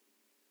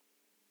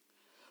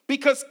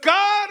 Because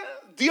God,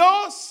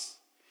 Dios,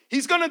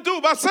 He's going to do,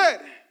 va a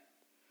hacer.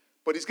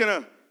 But He's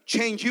going to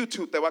change you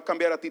too. Te va a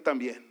cambiar a ti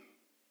también.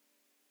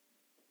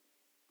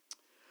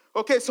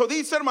 Okay, so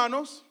dice,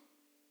 hermanos,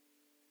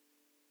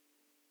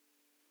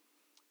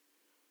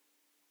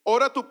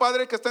 ora a tu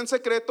Padre que está en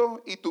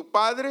secreto, y tu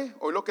Padre,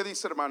 oye lo que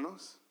dice,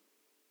 hermanos,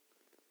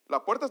 la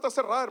puerta está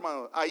cerrada,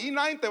 hermano. Ahí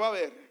nadie te va a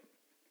ver.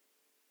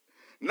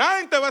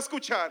 Nadie te va a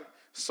escuchar,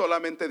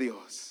 solamente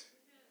Dios.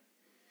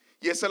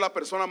 Y esa es la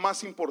persona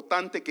más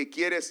importante que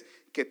quieres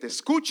que te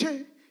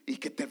escuche y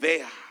que te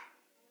vea.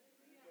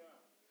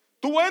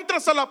 Tú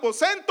entras al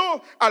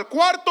aposento, al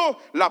cuarto,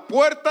 la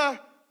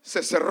puerta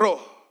se cerró.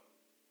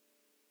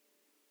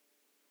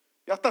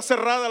 Ya está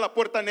cerrada la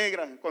puerta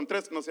negra con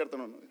 3, no es cierto,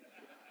 no.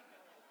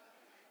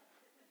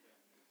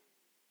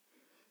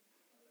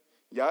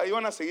 Ya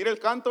iban a seguir el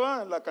canto,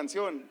 la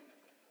canción.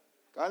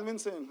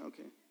 Cálmense, ok.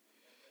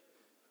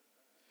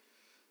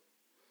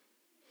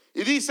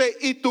 Y dice,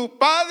 y tu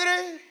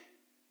Padre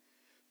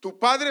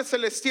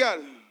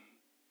celestial,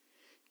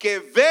 que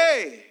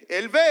ve,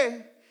 Él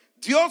ve,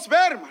 Dios ve,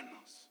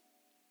 hermanos,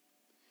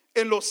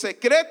 en lo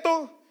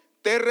secreto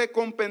te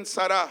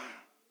recompensará.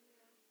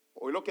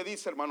 Hoy lo que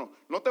dice, hermano,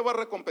 no te va a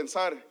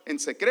recompensar en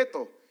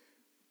secreto,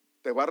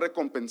 te va a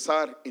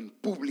recompensar en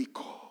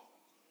público.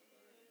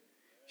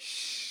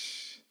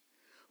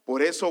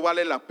 Por eso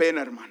vale la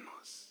pena,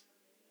 hermanos.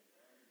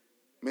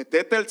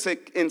 Métete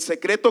en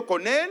secreto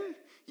con Él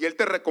y Él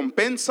te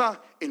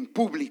recompensa en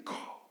público.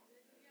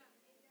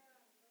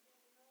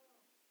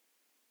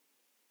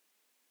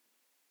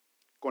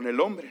 Con el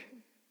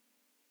hombre,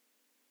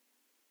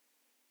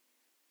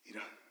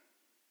 mira,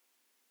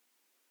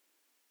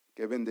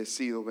 qué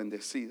bendecido,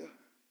 bendecida.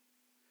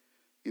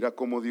 Mira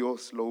cómo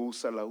Dios lo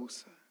usa, la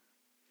usa.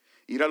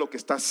 Mira lo que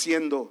está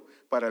haciendo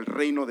para el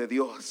reino de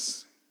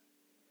Dios.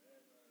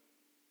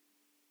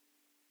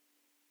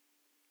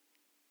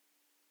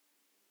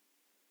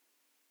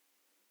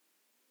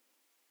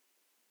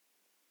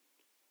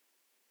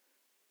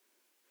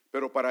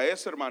 Pero para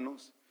eso,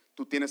 hermanos,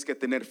 tú tienes que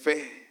tener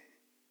fe.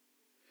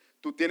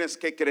 Tú tienes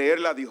que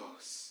creerle a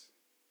Dios.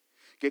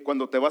 Que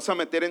cuando te vas a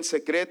meter en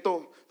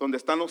secreto, donde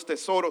están los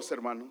tesoros,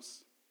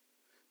 hermanos,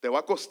 te va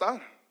a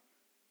costar.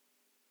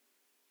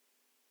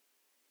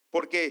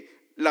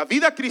 Porque la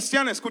vida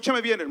cristiana,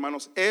 escúchame bien,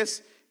 hermanos,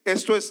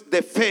 esto es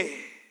de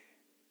fe.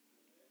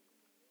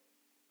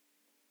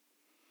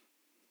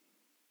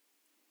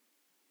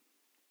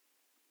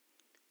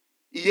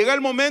 Y llega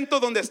el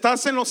momento donde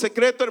estás en lo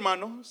secreto,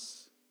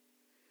 hermanos,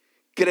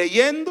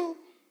 creyendo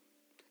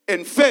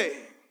en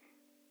fe,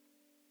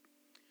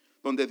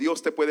 donde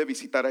Dios te puede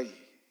visitar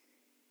ahí.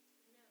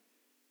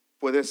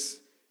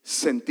 Puedes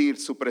sentir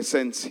su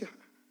presencia.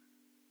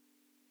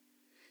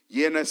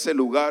 Llena ese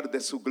lugar de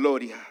su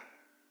gloria.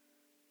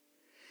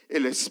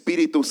 El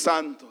Espíritu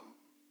Santo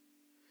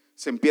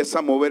se empieza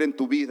a mover en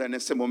tu vida en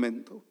ese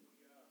momento.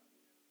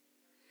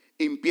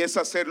 Empieza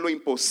a hacer lo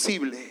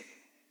imposible.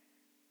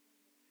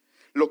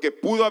 Lo que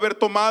pudo haber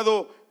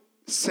tomado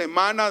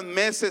semanas,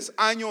 meses,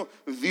 años,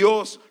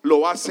 Dios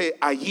lo hace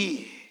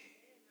allí.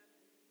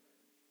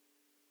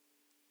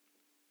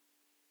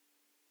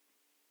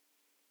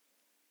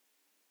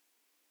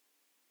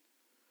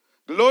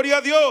 Gloria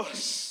a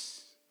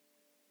Dios.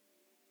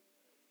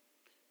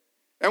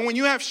 And when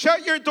you have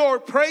shut your door,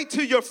 pray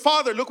to your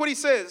Father. Look what he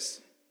says.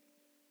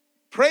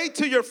 Pray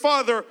to your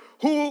Father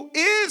who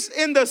is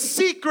in the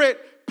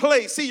secret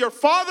place. See, your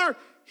Father,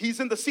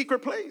 he's in the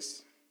secret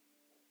place.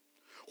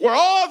 Where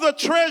all the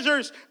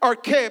treasures are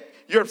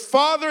kept, your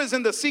Father is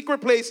in the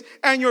secret place,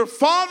 and your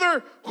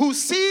Father who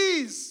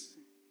sees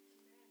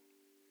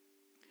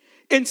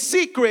in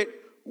secret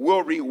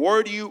will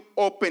reward you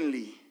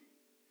openly.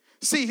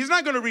 See, he's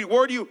not going to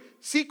reward you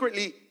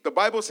secretly. The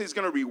Bible says he's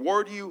going to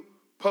reward you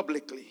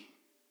publicly,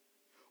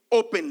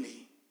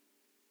 openly.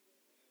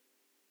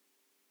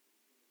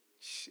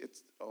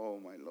 Oh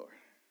my Lord.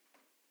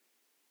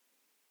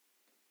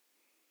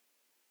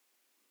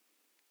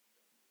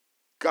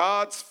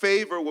 God's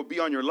favor will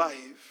be on your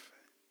life.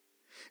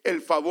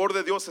 El favor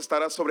de Dios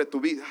estará sobre tu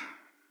vida.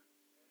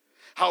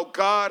 How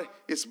God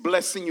is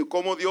blessing you,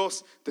 como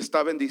Dios te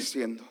está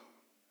bendiciendo.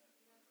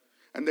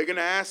 And they're going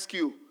to ask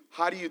you,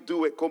 how do you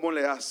do it? ¿Cómo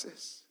le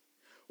haces?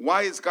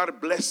 Why is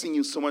God blessing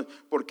you so much?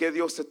 ¿Por qué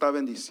Dios te está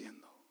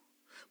bendiciendo?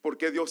 ¿Por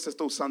qué Dios te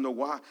está usando?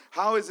 Why?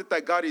 How is it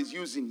that God is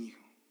using you?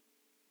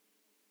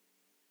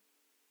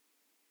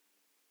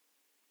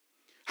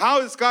 How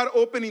is God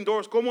opening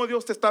doors? ¿Cómo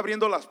Dios te está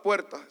abriendo las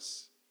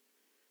puertas?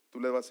 Tú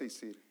le vas a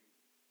decir,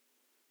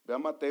 ve a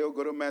Mateo,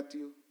 go to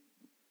Matthew,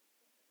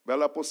 ve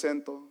al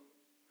aposento,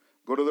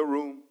 go to the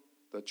room,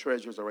 the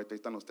treasures are right there,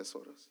 están los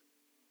tesoros.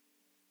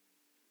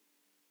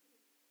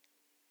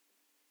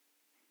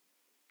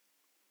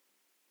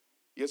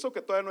 Y eso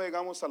que todavía no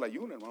llegamos al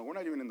ayuno, hermano. We're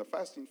not even in the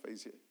fasting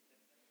phase yet.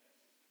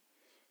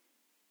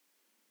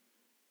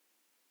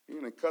 You're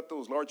going to cut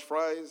those large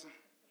fries.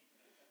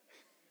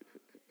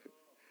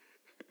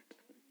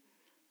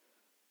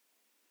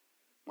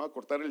 Vamos a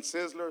cortar el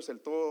Sizzlers, el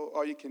todo,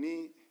 all you can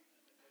eat.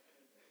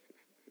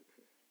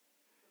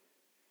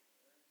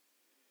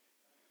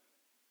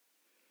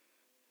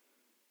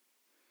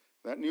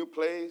 That new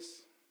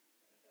place.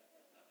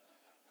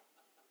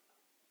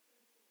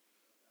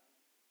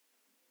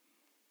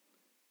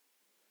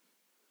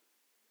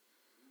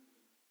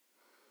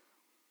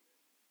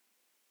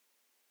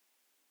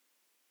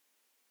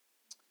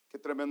 Qué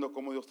tremendo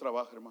cómo Dios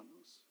trabaja,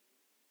 hermanos.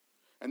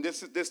 And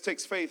this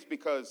takes faith,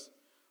 because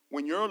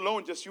when you're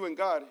alone, just you and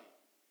God,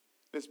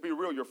 let's be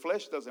real, your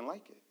flesh doesn't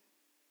like it.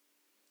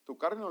 Tu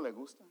carne no le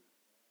gusta.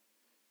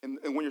 And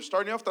when you're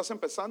starting off, estás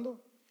empezando,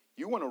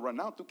 you want to run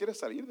out. Tú quieres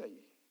salir de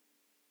allí.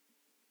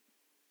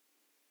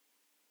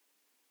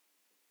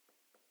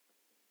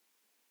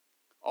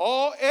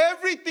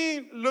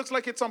 Everything looks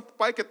like it's on,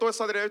 parece que todo es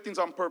adrede, everything's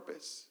on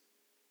purpose.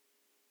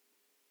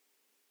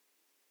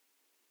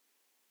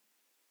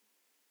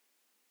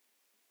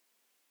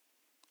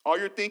 All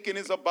you're thinking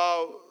is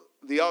about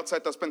the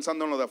outside, estás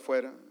pensando en lo de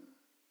afuera.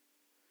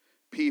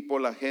 People,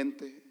 la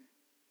gente.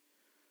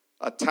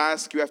 A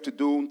task you have to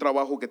do, un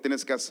trabajo que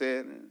tienes que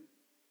hacer.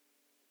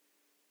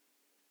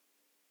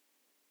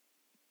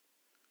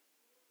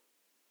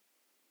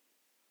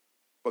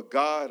 But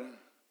God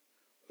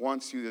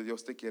wants you,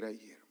 Dios te quiere ahí,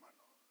 hermanos.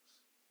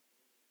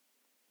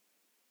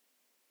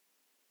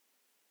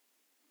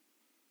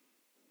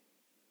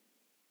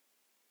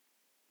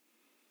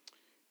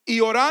 Y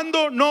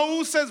orando no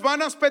uses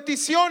vanas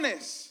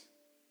peticiones.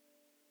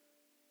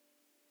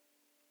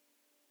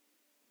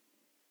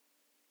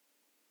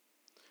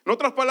 En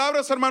otras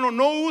palabras, hermano,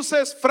 no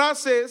uses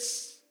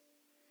frases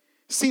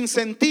sin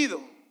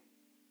sentido.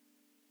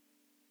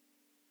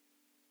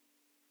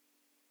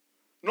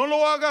 No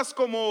lo hagas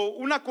como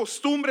una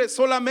costumbre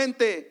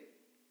solamente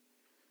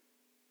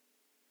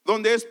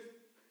donde es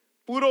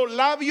puro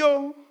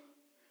labio,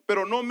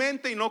 pero no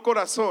mente y no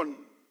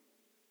corazón.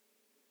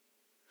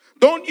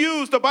 Don't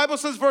use, the Bible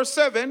says, verse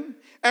 7,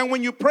 and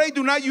when you pray,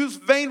 do not use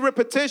vain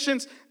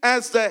repetitions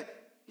as the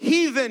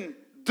heathen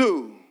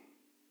do.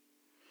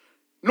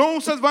 No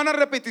uses vanas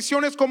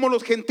repeticiones como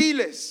los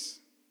gentiles.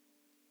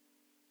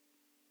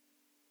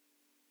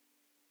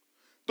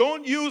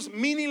 Don't use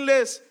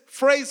meaningless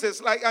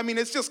phrases like,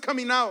 it's just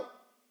coming out.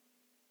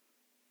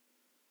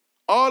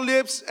 All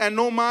lips and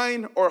no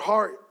mind or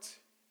heart.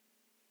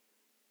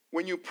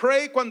 When you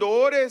pray, cuando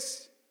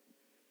ores,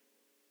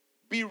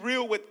 be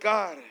real with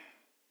God.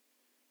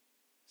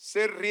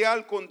 Ser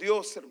real con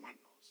Dios, hermanos.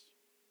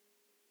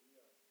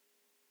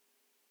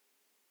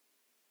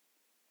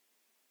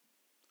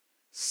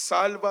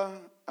 Salva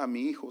a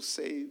mi hijo,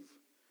 save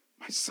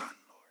my son,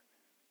 Lord.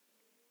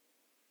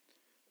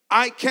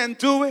 I can't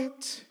do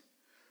it,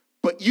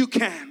 but you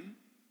can.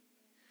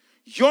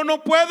 Yo no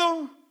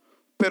puedo,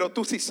 pero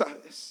tú sí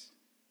sabes.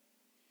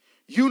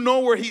 You know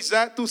where he's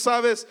at, tú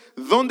sabes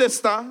dónde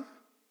está.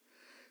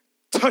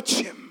 Touch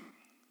him.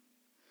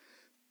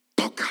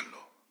 Tócalo.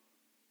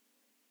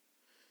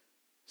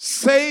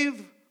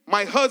 Save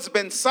my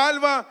husband,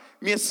 salva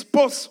mi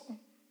esposo.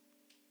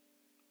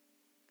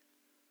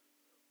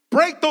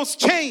 Break those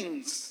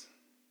chains.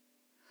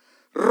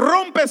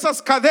 Rompe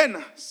esas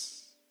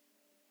cadenas.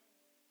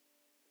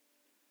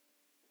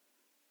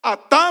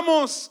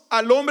 Atamos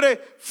al hombre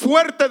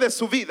fuerte de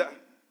su vida.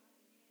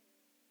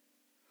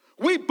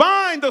 We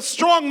bind the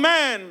strong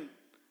man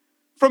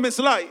from his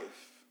life.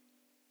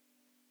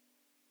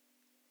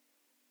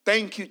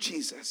 Thank you,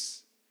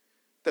 Jesus.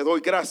 Te doy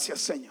gracias,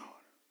 Señor.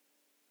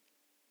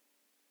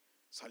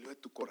 Salió de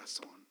tu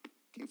corazón.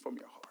 Came from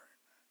your heart.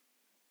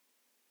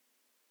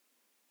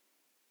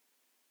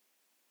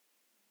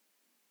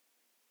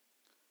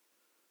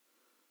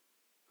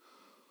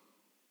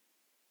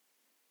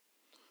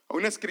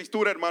 Una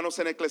escritura, hermanos,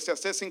 en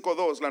Eclesiastés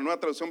 5:2, la Nueva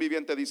Traducción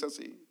Viviente dice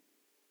así: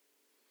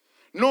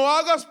 no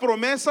hagas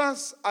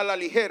promesas a la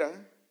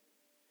ligera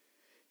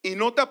y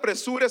no te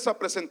apresures a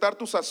presentar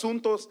tus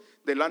asuntos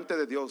delante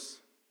de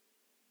Dios.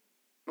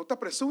 No te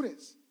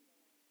apresures.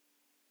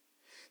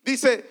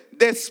 Dice,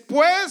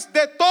 después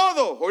de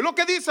todo, oye lo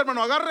que dice,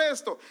 hermano, agarre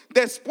esto.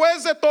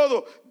 Después de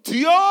todo,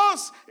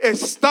 Dios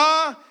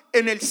está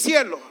en el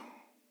cielo.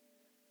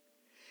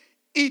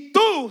 Y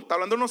tú, está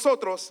hablando de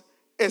nosotros,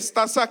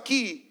 estás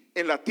aquí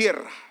en la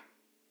tierra.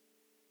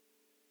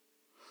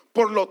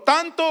 Por lo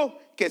tanto,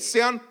 que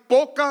sean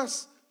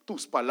pocas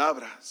tus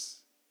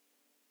palabras.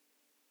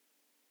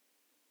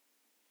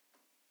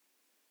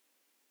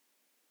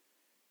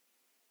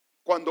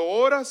 Cuando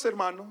oras,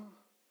 hermano,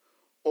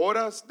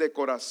 oras de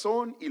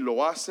corazón y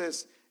lo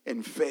haces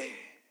en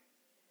fe.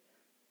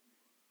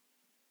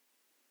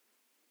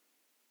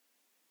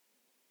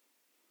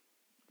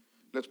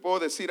 Les puedo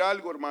decir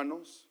algo,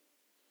 hermanos,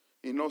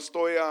 y no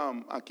estoy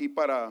aquí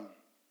para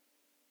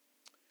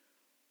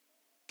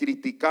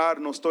criticar,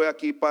 no estoy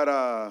aquí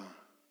para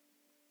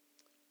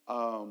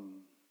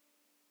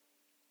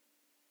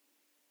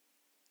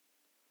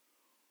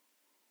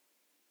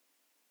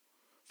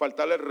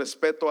faltarle el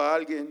respeto a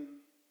alguien.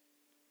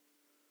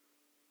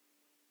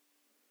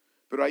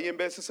 Pero hay en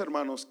veces,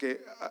 hermanos,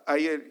 que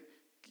hay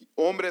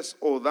hombres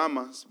o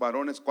damas,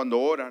 varones, cuando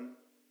oran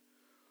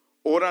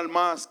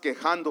más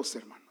quejándose,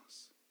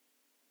 hermanos.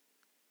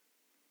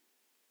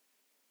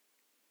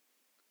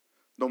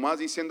 Nomás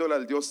diciéndole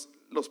al Dios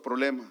los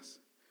problemas.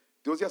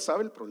 Dios ya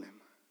sabe el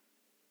problema.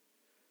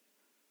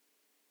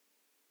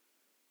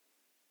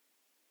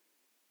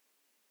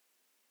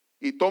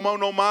 Y toma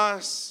uno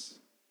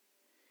más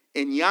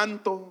en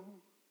llanto.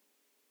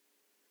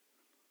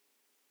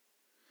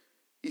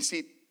 Y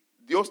si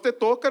Dios te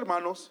toca,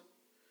 hermanos,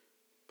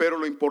 pero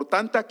lo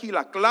importante aquí,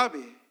 la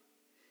clave,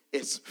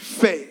 es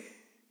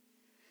fe,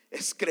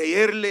 es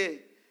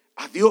creerle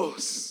a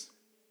Dios.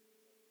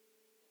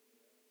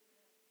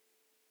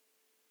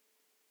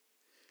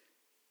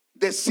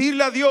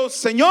 Decirle a Dios,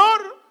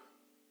 Señor,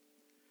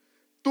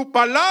 tu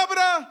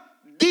palabra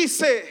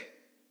dice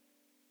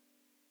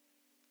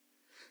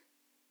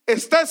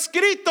Está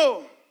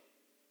escrito.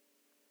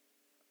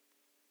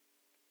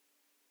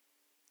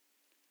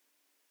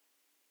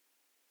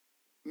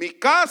 Mi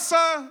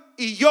casa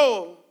y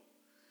yo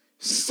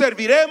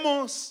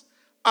serviremos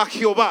a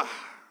Jehová.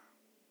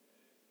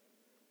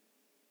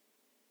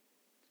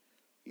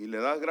 Y le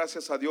das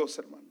gracias a Dios,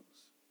 hermanos.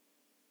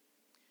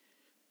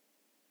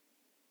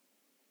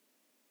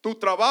 Tu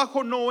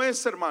trabajo no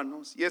es,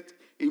 hermanos,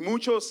 y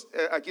muchos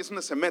aquí es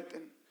donde se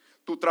meten.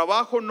 Tu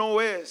trabajo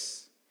no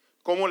es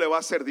cómo le va a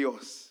hacer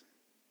Dios.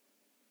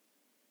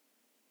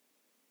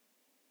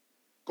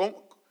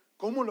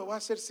 ¿Cómo lo va a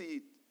hacer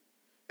si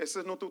ese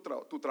es no tu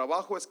trabajo? Tu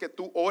trabajo es que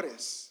tú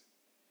ores,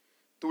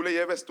 tú le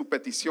lleves tu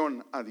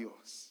petición a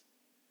Dios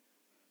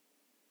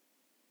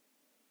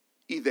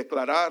y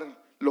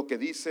declarar lo que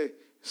dice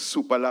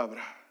su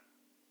palabra.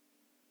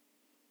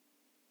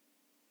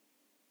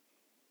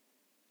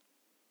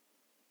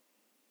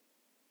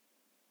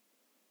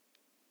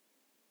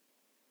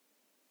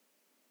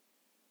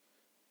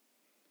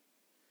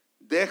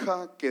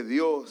 Deja que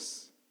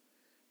Dios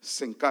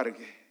se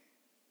encargue.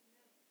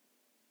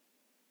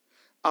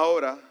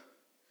 Ahora,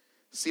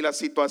 si la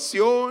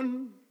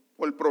situación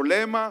o el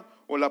problema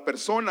o la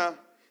persona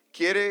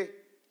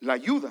quiere la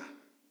ayuda,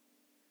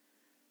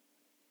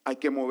 hay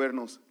que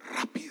movernos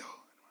rápido,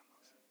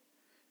 hermanos,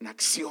 en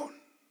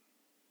acción.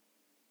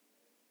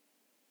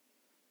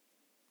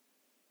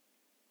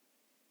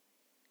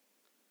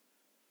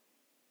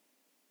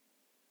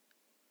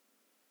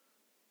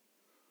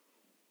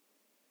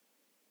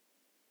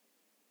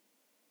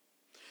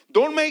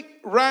 Don't make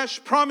rash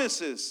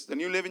promises, the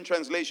New Living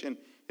Translation,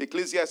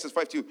 Ecclesiastes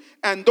 5:2.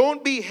 And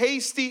don't be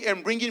hasty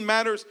in bringing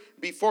matters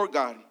before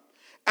God.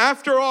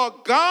 After all,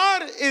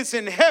 God is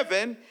in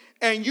heaven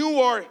and you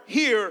are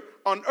here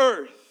on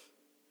earth.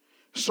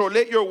 So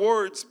let your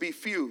words be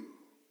few.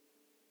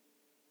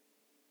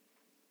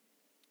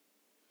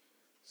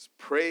 Let's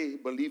pray,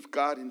 believe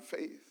God in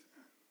faith.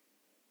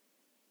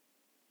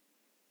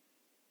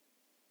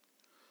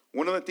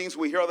 One of the things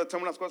we hear all the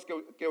time, las cosas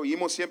que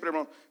oímos siempre,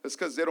 hermano, es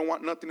because they don't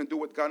want nothing to do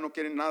with God, no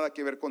quieren nada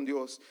que ver con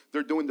Dios.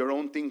 They're doing their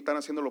own thing, están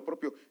haciendo lo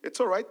propio. It's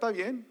all right, está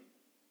bien.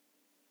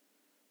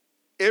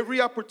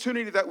 Every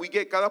opportunity that we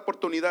get, cada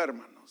oportunidad,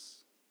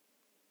 hermanos,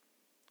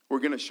 we're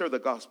going to share the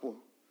gospel.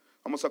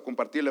 Vamos a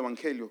compartir el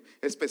evangelio.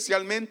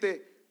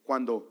 Especialmente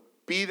cuando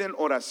piden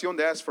oración,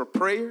 they ask for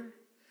prayer,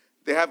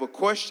 they have a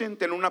question,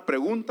 tienen una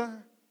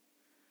pregunta,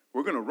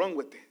 we're going to run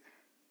with it.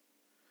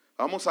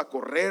 Vamos a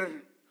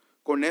correr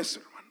con eso,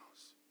 hermanos.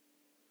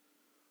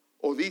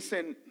 O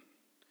dicen,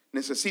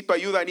 necesito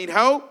ayuda, I need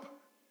help.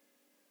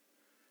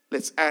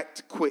 Let's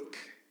act quick.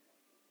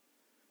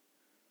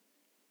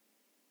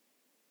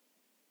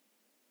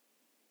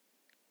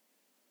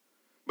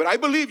 But I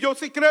believe, yo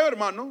sí creo,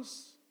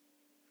 hermanos.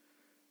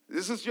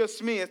 This is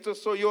just me, esto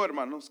soy yo,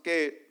 hermanos,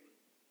 que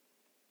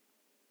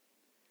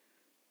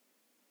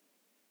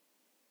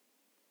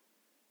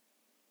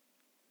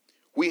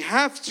we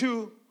have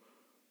to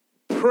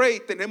pray,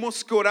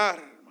 tenemos que orar,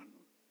 hermano,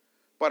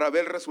 para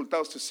ver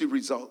resultados, to see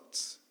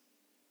results.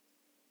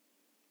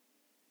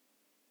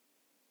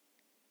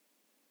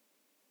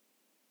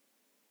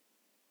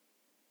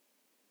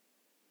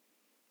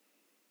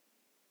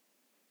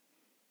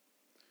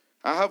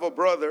 I have a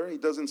brother, he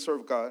doesn't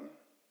serve God.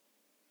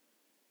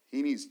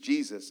 He needs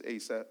Jesus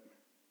ASAP.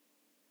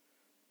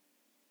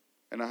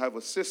 And I have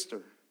a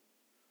sister.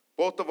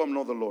 Both of them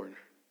know the Lord.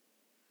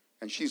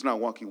 And she's not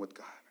walking with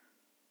God.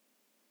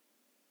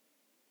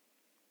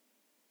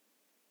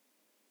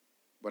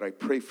 But I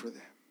pray for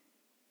them.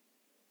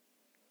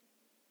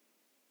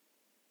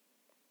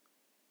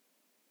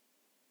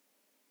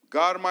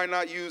 God might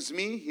not use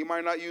me. He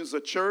might not use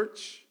a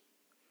church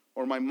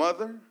or my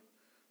mother.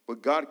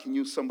 But God can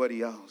use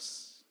somebody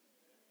else.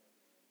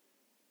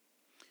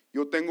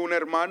 Yo tengo un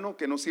hermano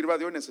que no sirve a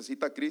Dios,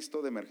 necesita a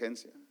Cristo de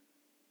emergencia.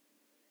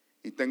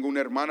 Y tengo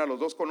una hermana, los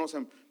dos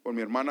conocen, pues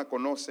mi hermana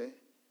conoce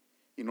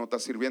y no está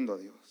sirviendo a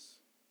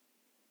Dios.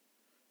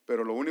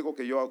 Pero lo único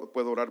que yo hago,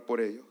 puedo orar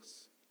por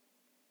ellos.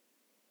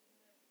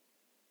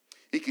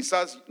 Y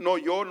quizás no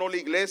yo, no la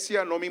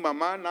iglesia, no mi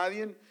mamá,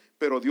 nadie,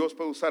 pero Dios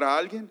puede usar a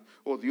alguien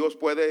o Dios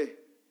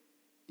puede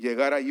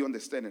llegar ahí donde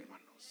estén,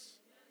 hermanos.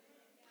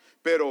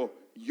 Pero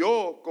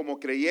yo como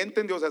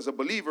creyente en Dios, as a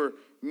believer,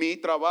 mi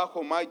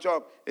trabajo, my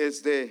job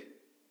es de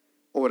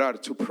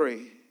orar, to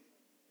pray.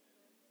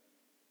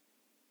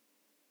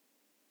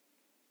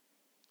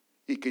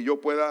 Y que yo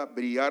pueda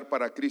brillar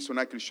para Cristo, and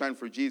I can shine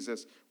for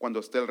Jesus cuando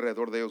esté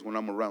alrededor de ellos, when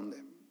I'm around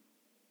them.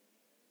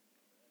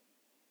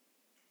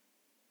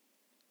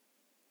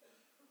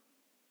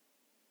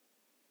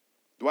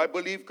 Do I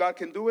believe God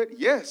can do it?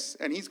 Yes,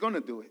 and He's going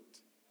to do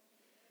it.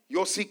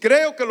 Yo sí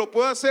creo que lo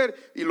puede hacer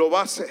y lo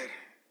va a hacer.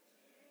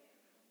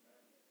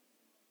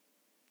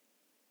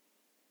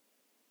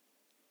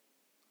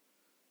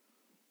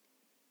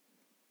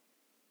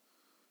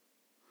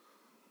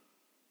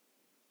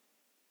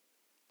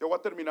 Yo voy a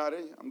terminar,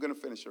 I'm going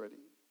to finish already.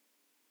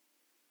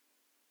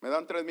 Me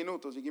dan 3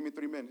 minutos, you give me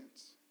 3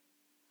 minutes.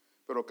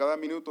 Pero cada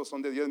minuto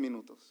son de 10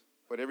 minutos.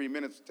 But every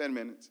minute is 10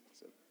 minutes.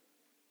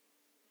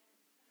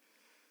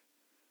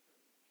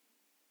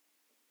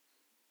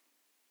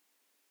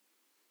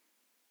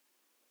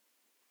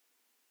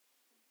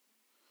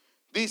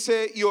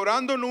 Dice, y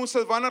orando no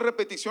uses vanas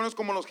repeticiones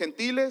como los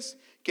gentiles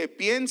que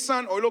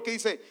piensan, hoy lo que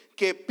dice,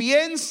 que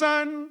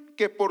piensan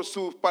que por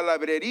su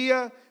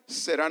palabrería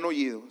serán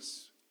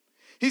oídos.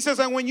 He says,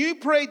 and when you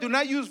pray, do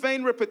not use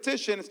vain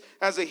repetitions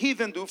as the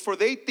heathen do, for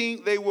they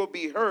think they will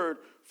be heard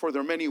for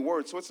their many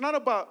words. So it's not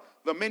about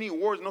the many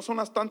words, no son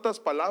las tantas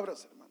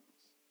palabras, hermanos.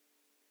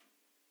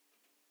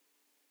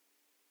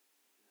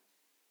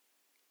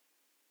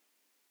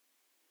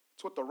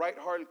 It's with the right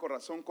heart, el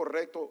corazón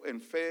correcto, en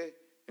fe,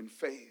 en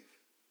faith.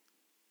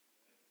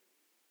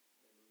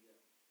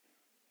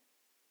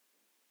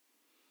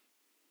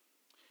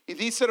 Y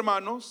dice,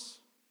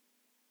 hermanos,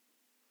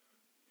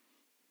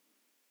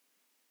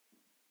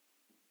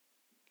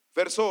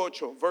 verso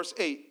 8, verse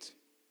 8.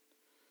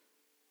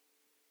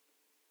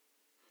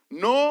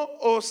 No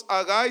os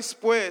hagáis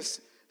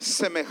pues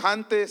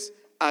semejantes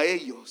a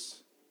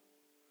ellos.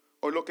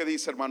 Oye lo que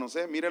dice, hermanos,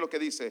 mire lo que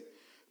dice.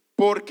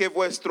 Porque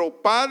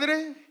vuestro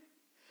Padre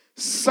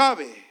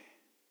sabe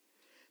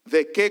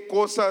de qué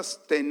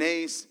cosas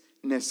tenéis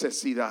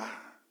necesidad.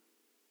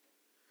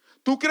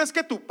 ¿Tú crees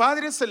que tu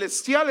Padre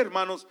Celestial,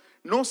 hermanos,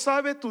 no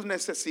sabe tus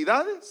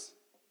necesidades?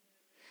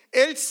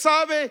 Él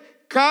sabe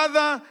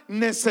cada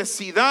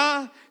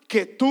necesidad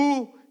que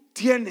tú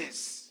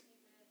tienes.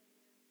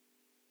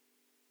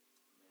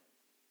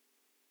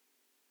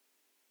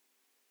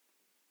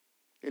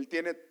 Él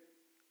tiene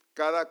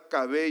cada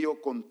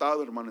cabello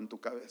contado, hermano, en tu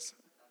cabeza.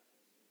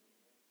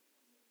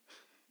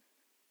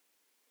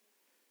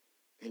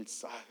 Él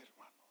sabe,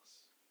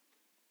 hermanos.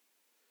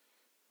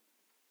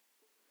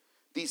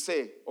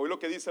 Dice, oye lo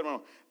que dice,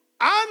 hermano,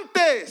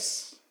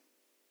 antes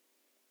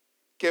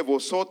que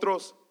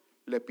vosotros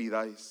le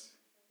pidáis.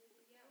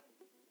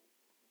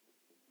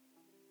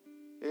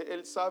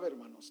 Él sabe,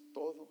 hermanos,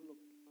 todo.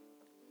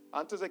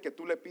 Antes de que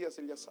tú le pidas,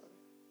 Él ya sabe.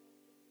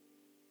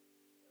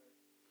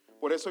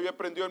 Por eso yo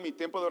aprendí en mi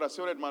tiempo de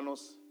oración,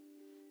 hermanos,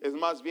 es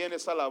más bien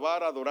es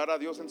alabar, adorar a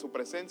Dios en su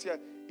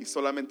presencia y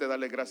solamente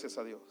darle gracias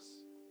a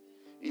Dios.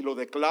 Y lo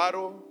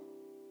declaro,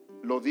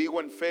 lo digo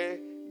en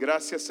fe,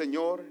 gracias,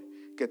 Señor,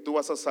 que tú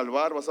vas a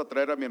salvar, vas a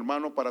traer a mi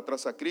hermano para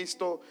atrás a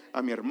Cristo,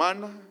 a mi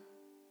hermana.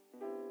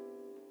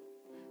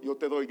 Yo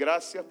te doy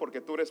gracias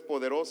porque tú eres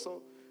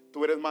poderoso,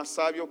 tú eres más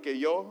sabio que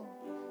yo,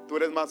 tú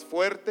eres más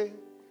fuerte,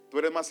 tú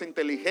eres más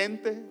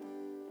inteligente.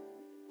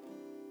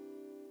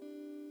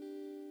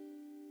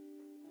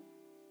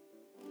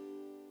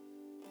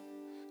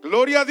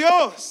 Gloria a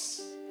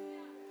Dios.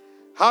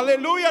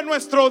 Aleluya,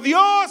 nuestro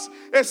Dios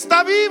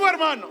está vivo,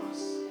 hermanos.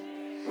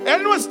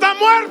 Él no está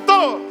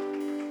muerto.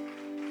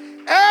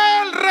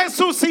 Él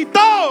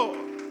resucitó.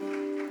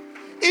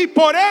 Y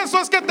por eso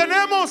es que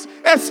tenemos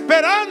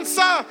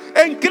esperanza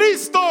en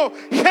Cristo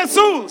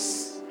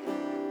Jesús.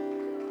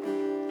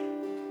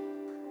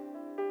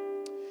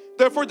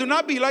 Therefore do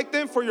not be like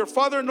them, for your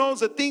Father knows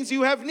the things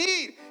you have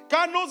need.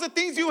 God knows the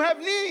things you have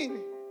need.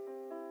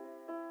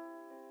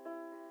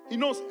 He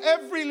knows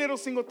every little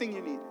single thing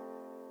you need.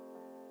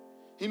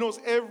 He knows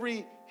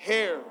every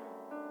hair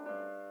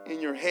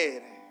in your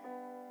head.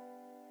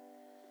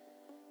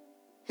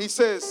 He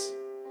says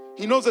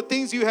He knows the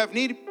things you have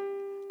need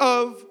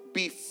of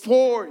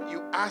before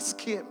you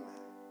ask Him.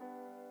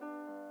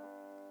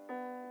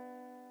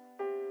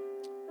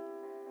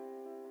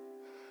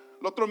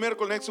 El otro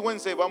miércoles, next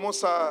Wednesday,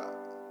 vamos a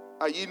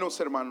irnos,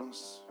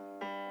 hermanos.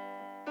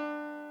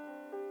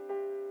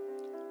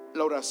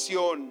 La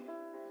oración,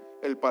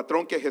 el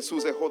patrón que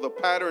Jesús dejó, the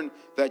pattern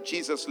that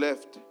Jesus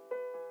left.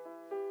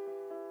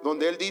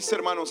 Donde Él dice,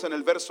 hermanos, en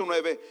el verso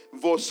 9,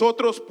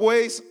 vosotros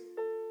pues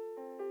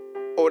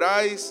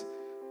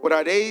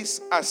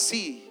oraréis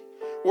así.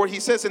 Where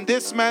He says, in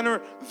this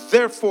manner,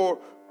 therefore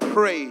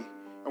pray.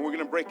 And we're going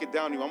to break it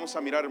down. Y vamos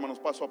a mirar,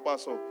 hermanos, paso a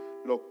paso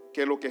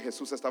qué es lo que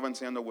Jesús estaba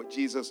enseñando, what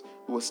Jesus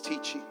was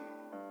teaching.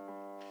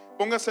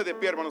 Póngase de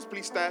pie, hermanos,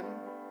 please stand.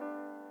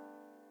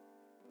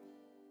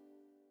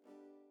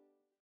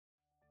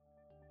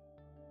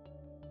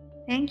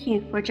 Thank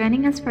you for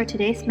joining us for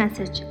today's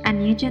message at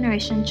New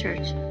Generation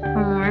Church.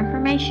 For more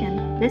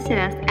information, visit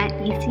us at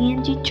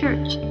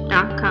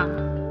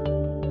ecngchurch.com.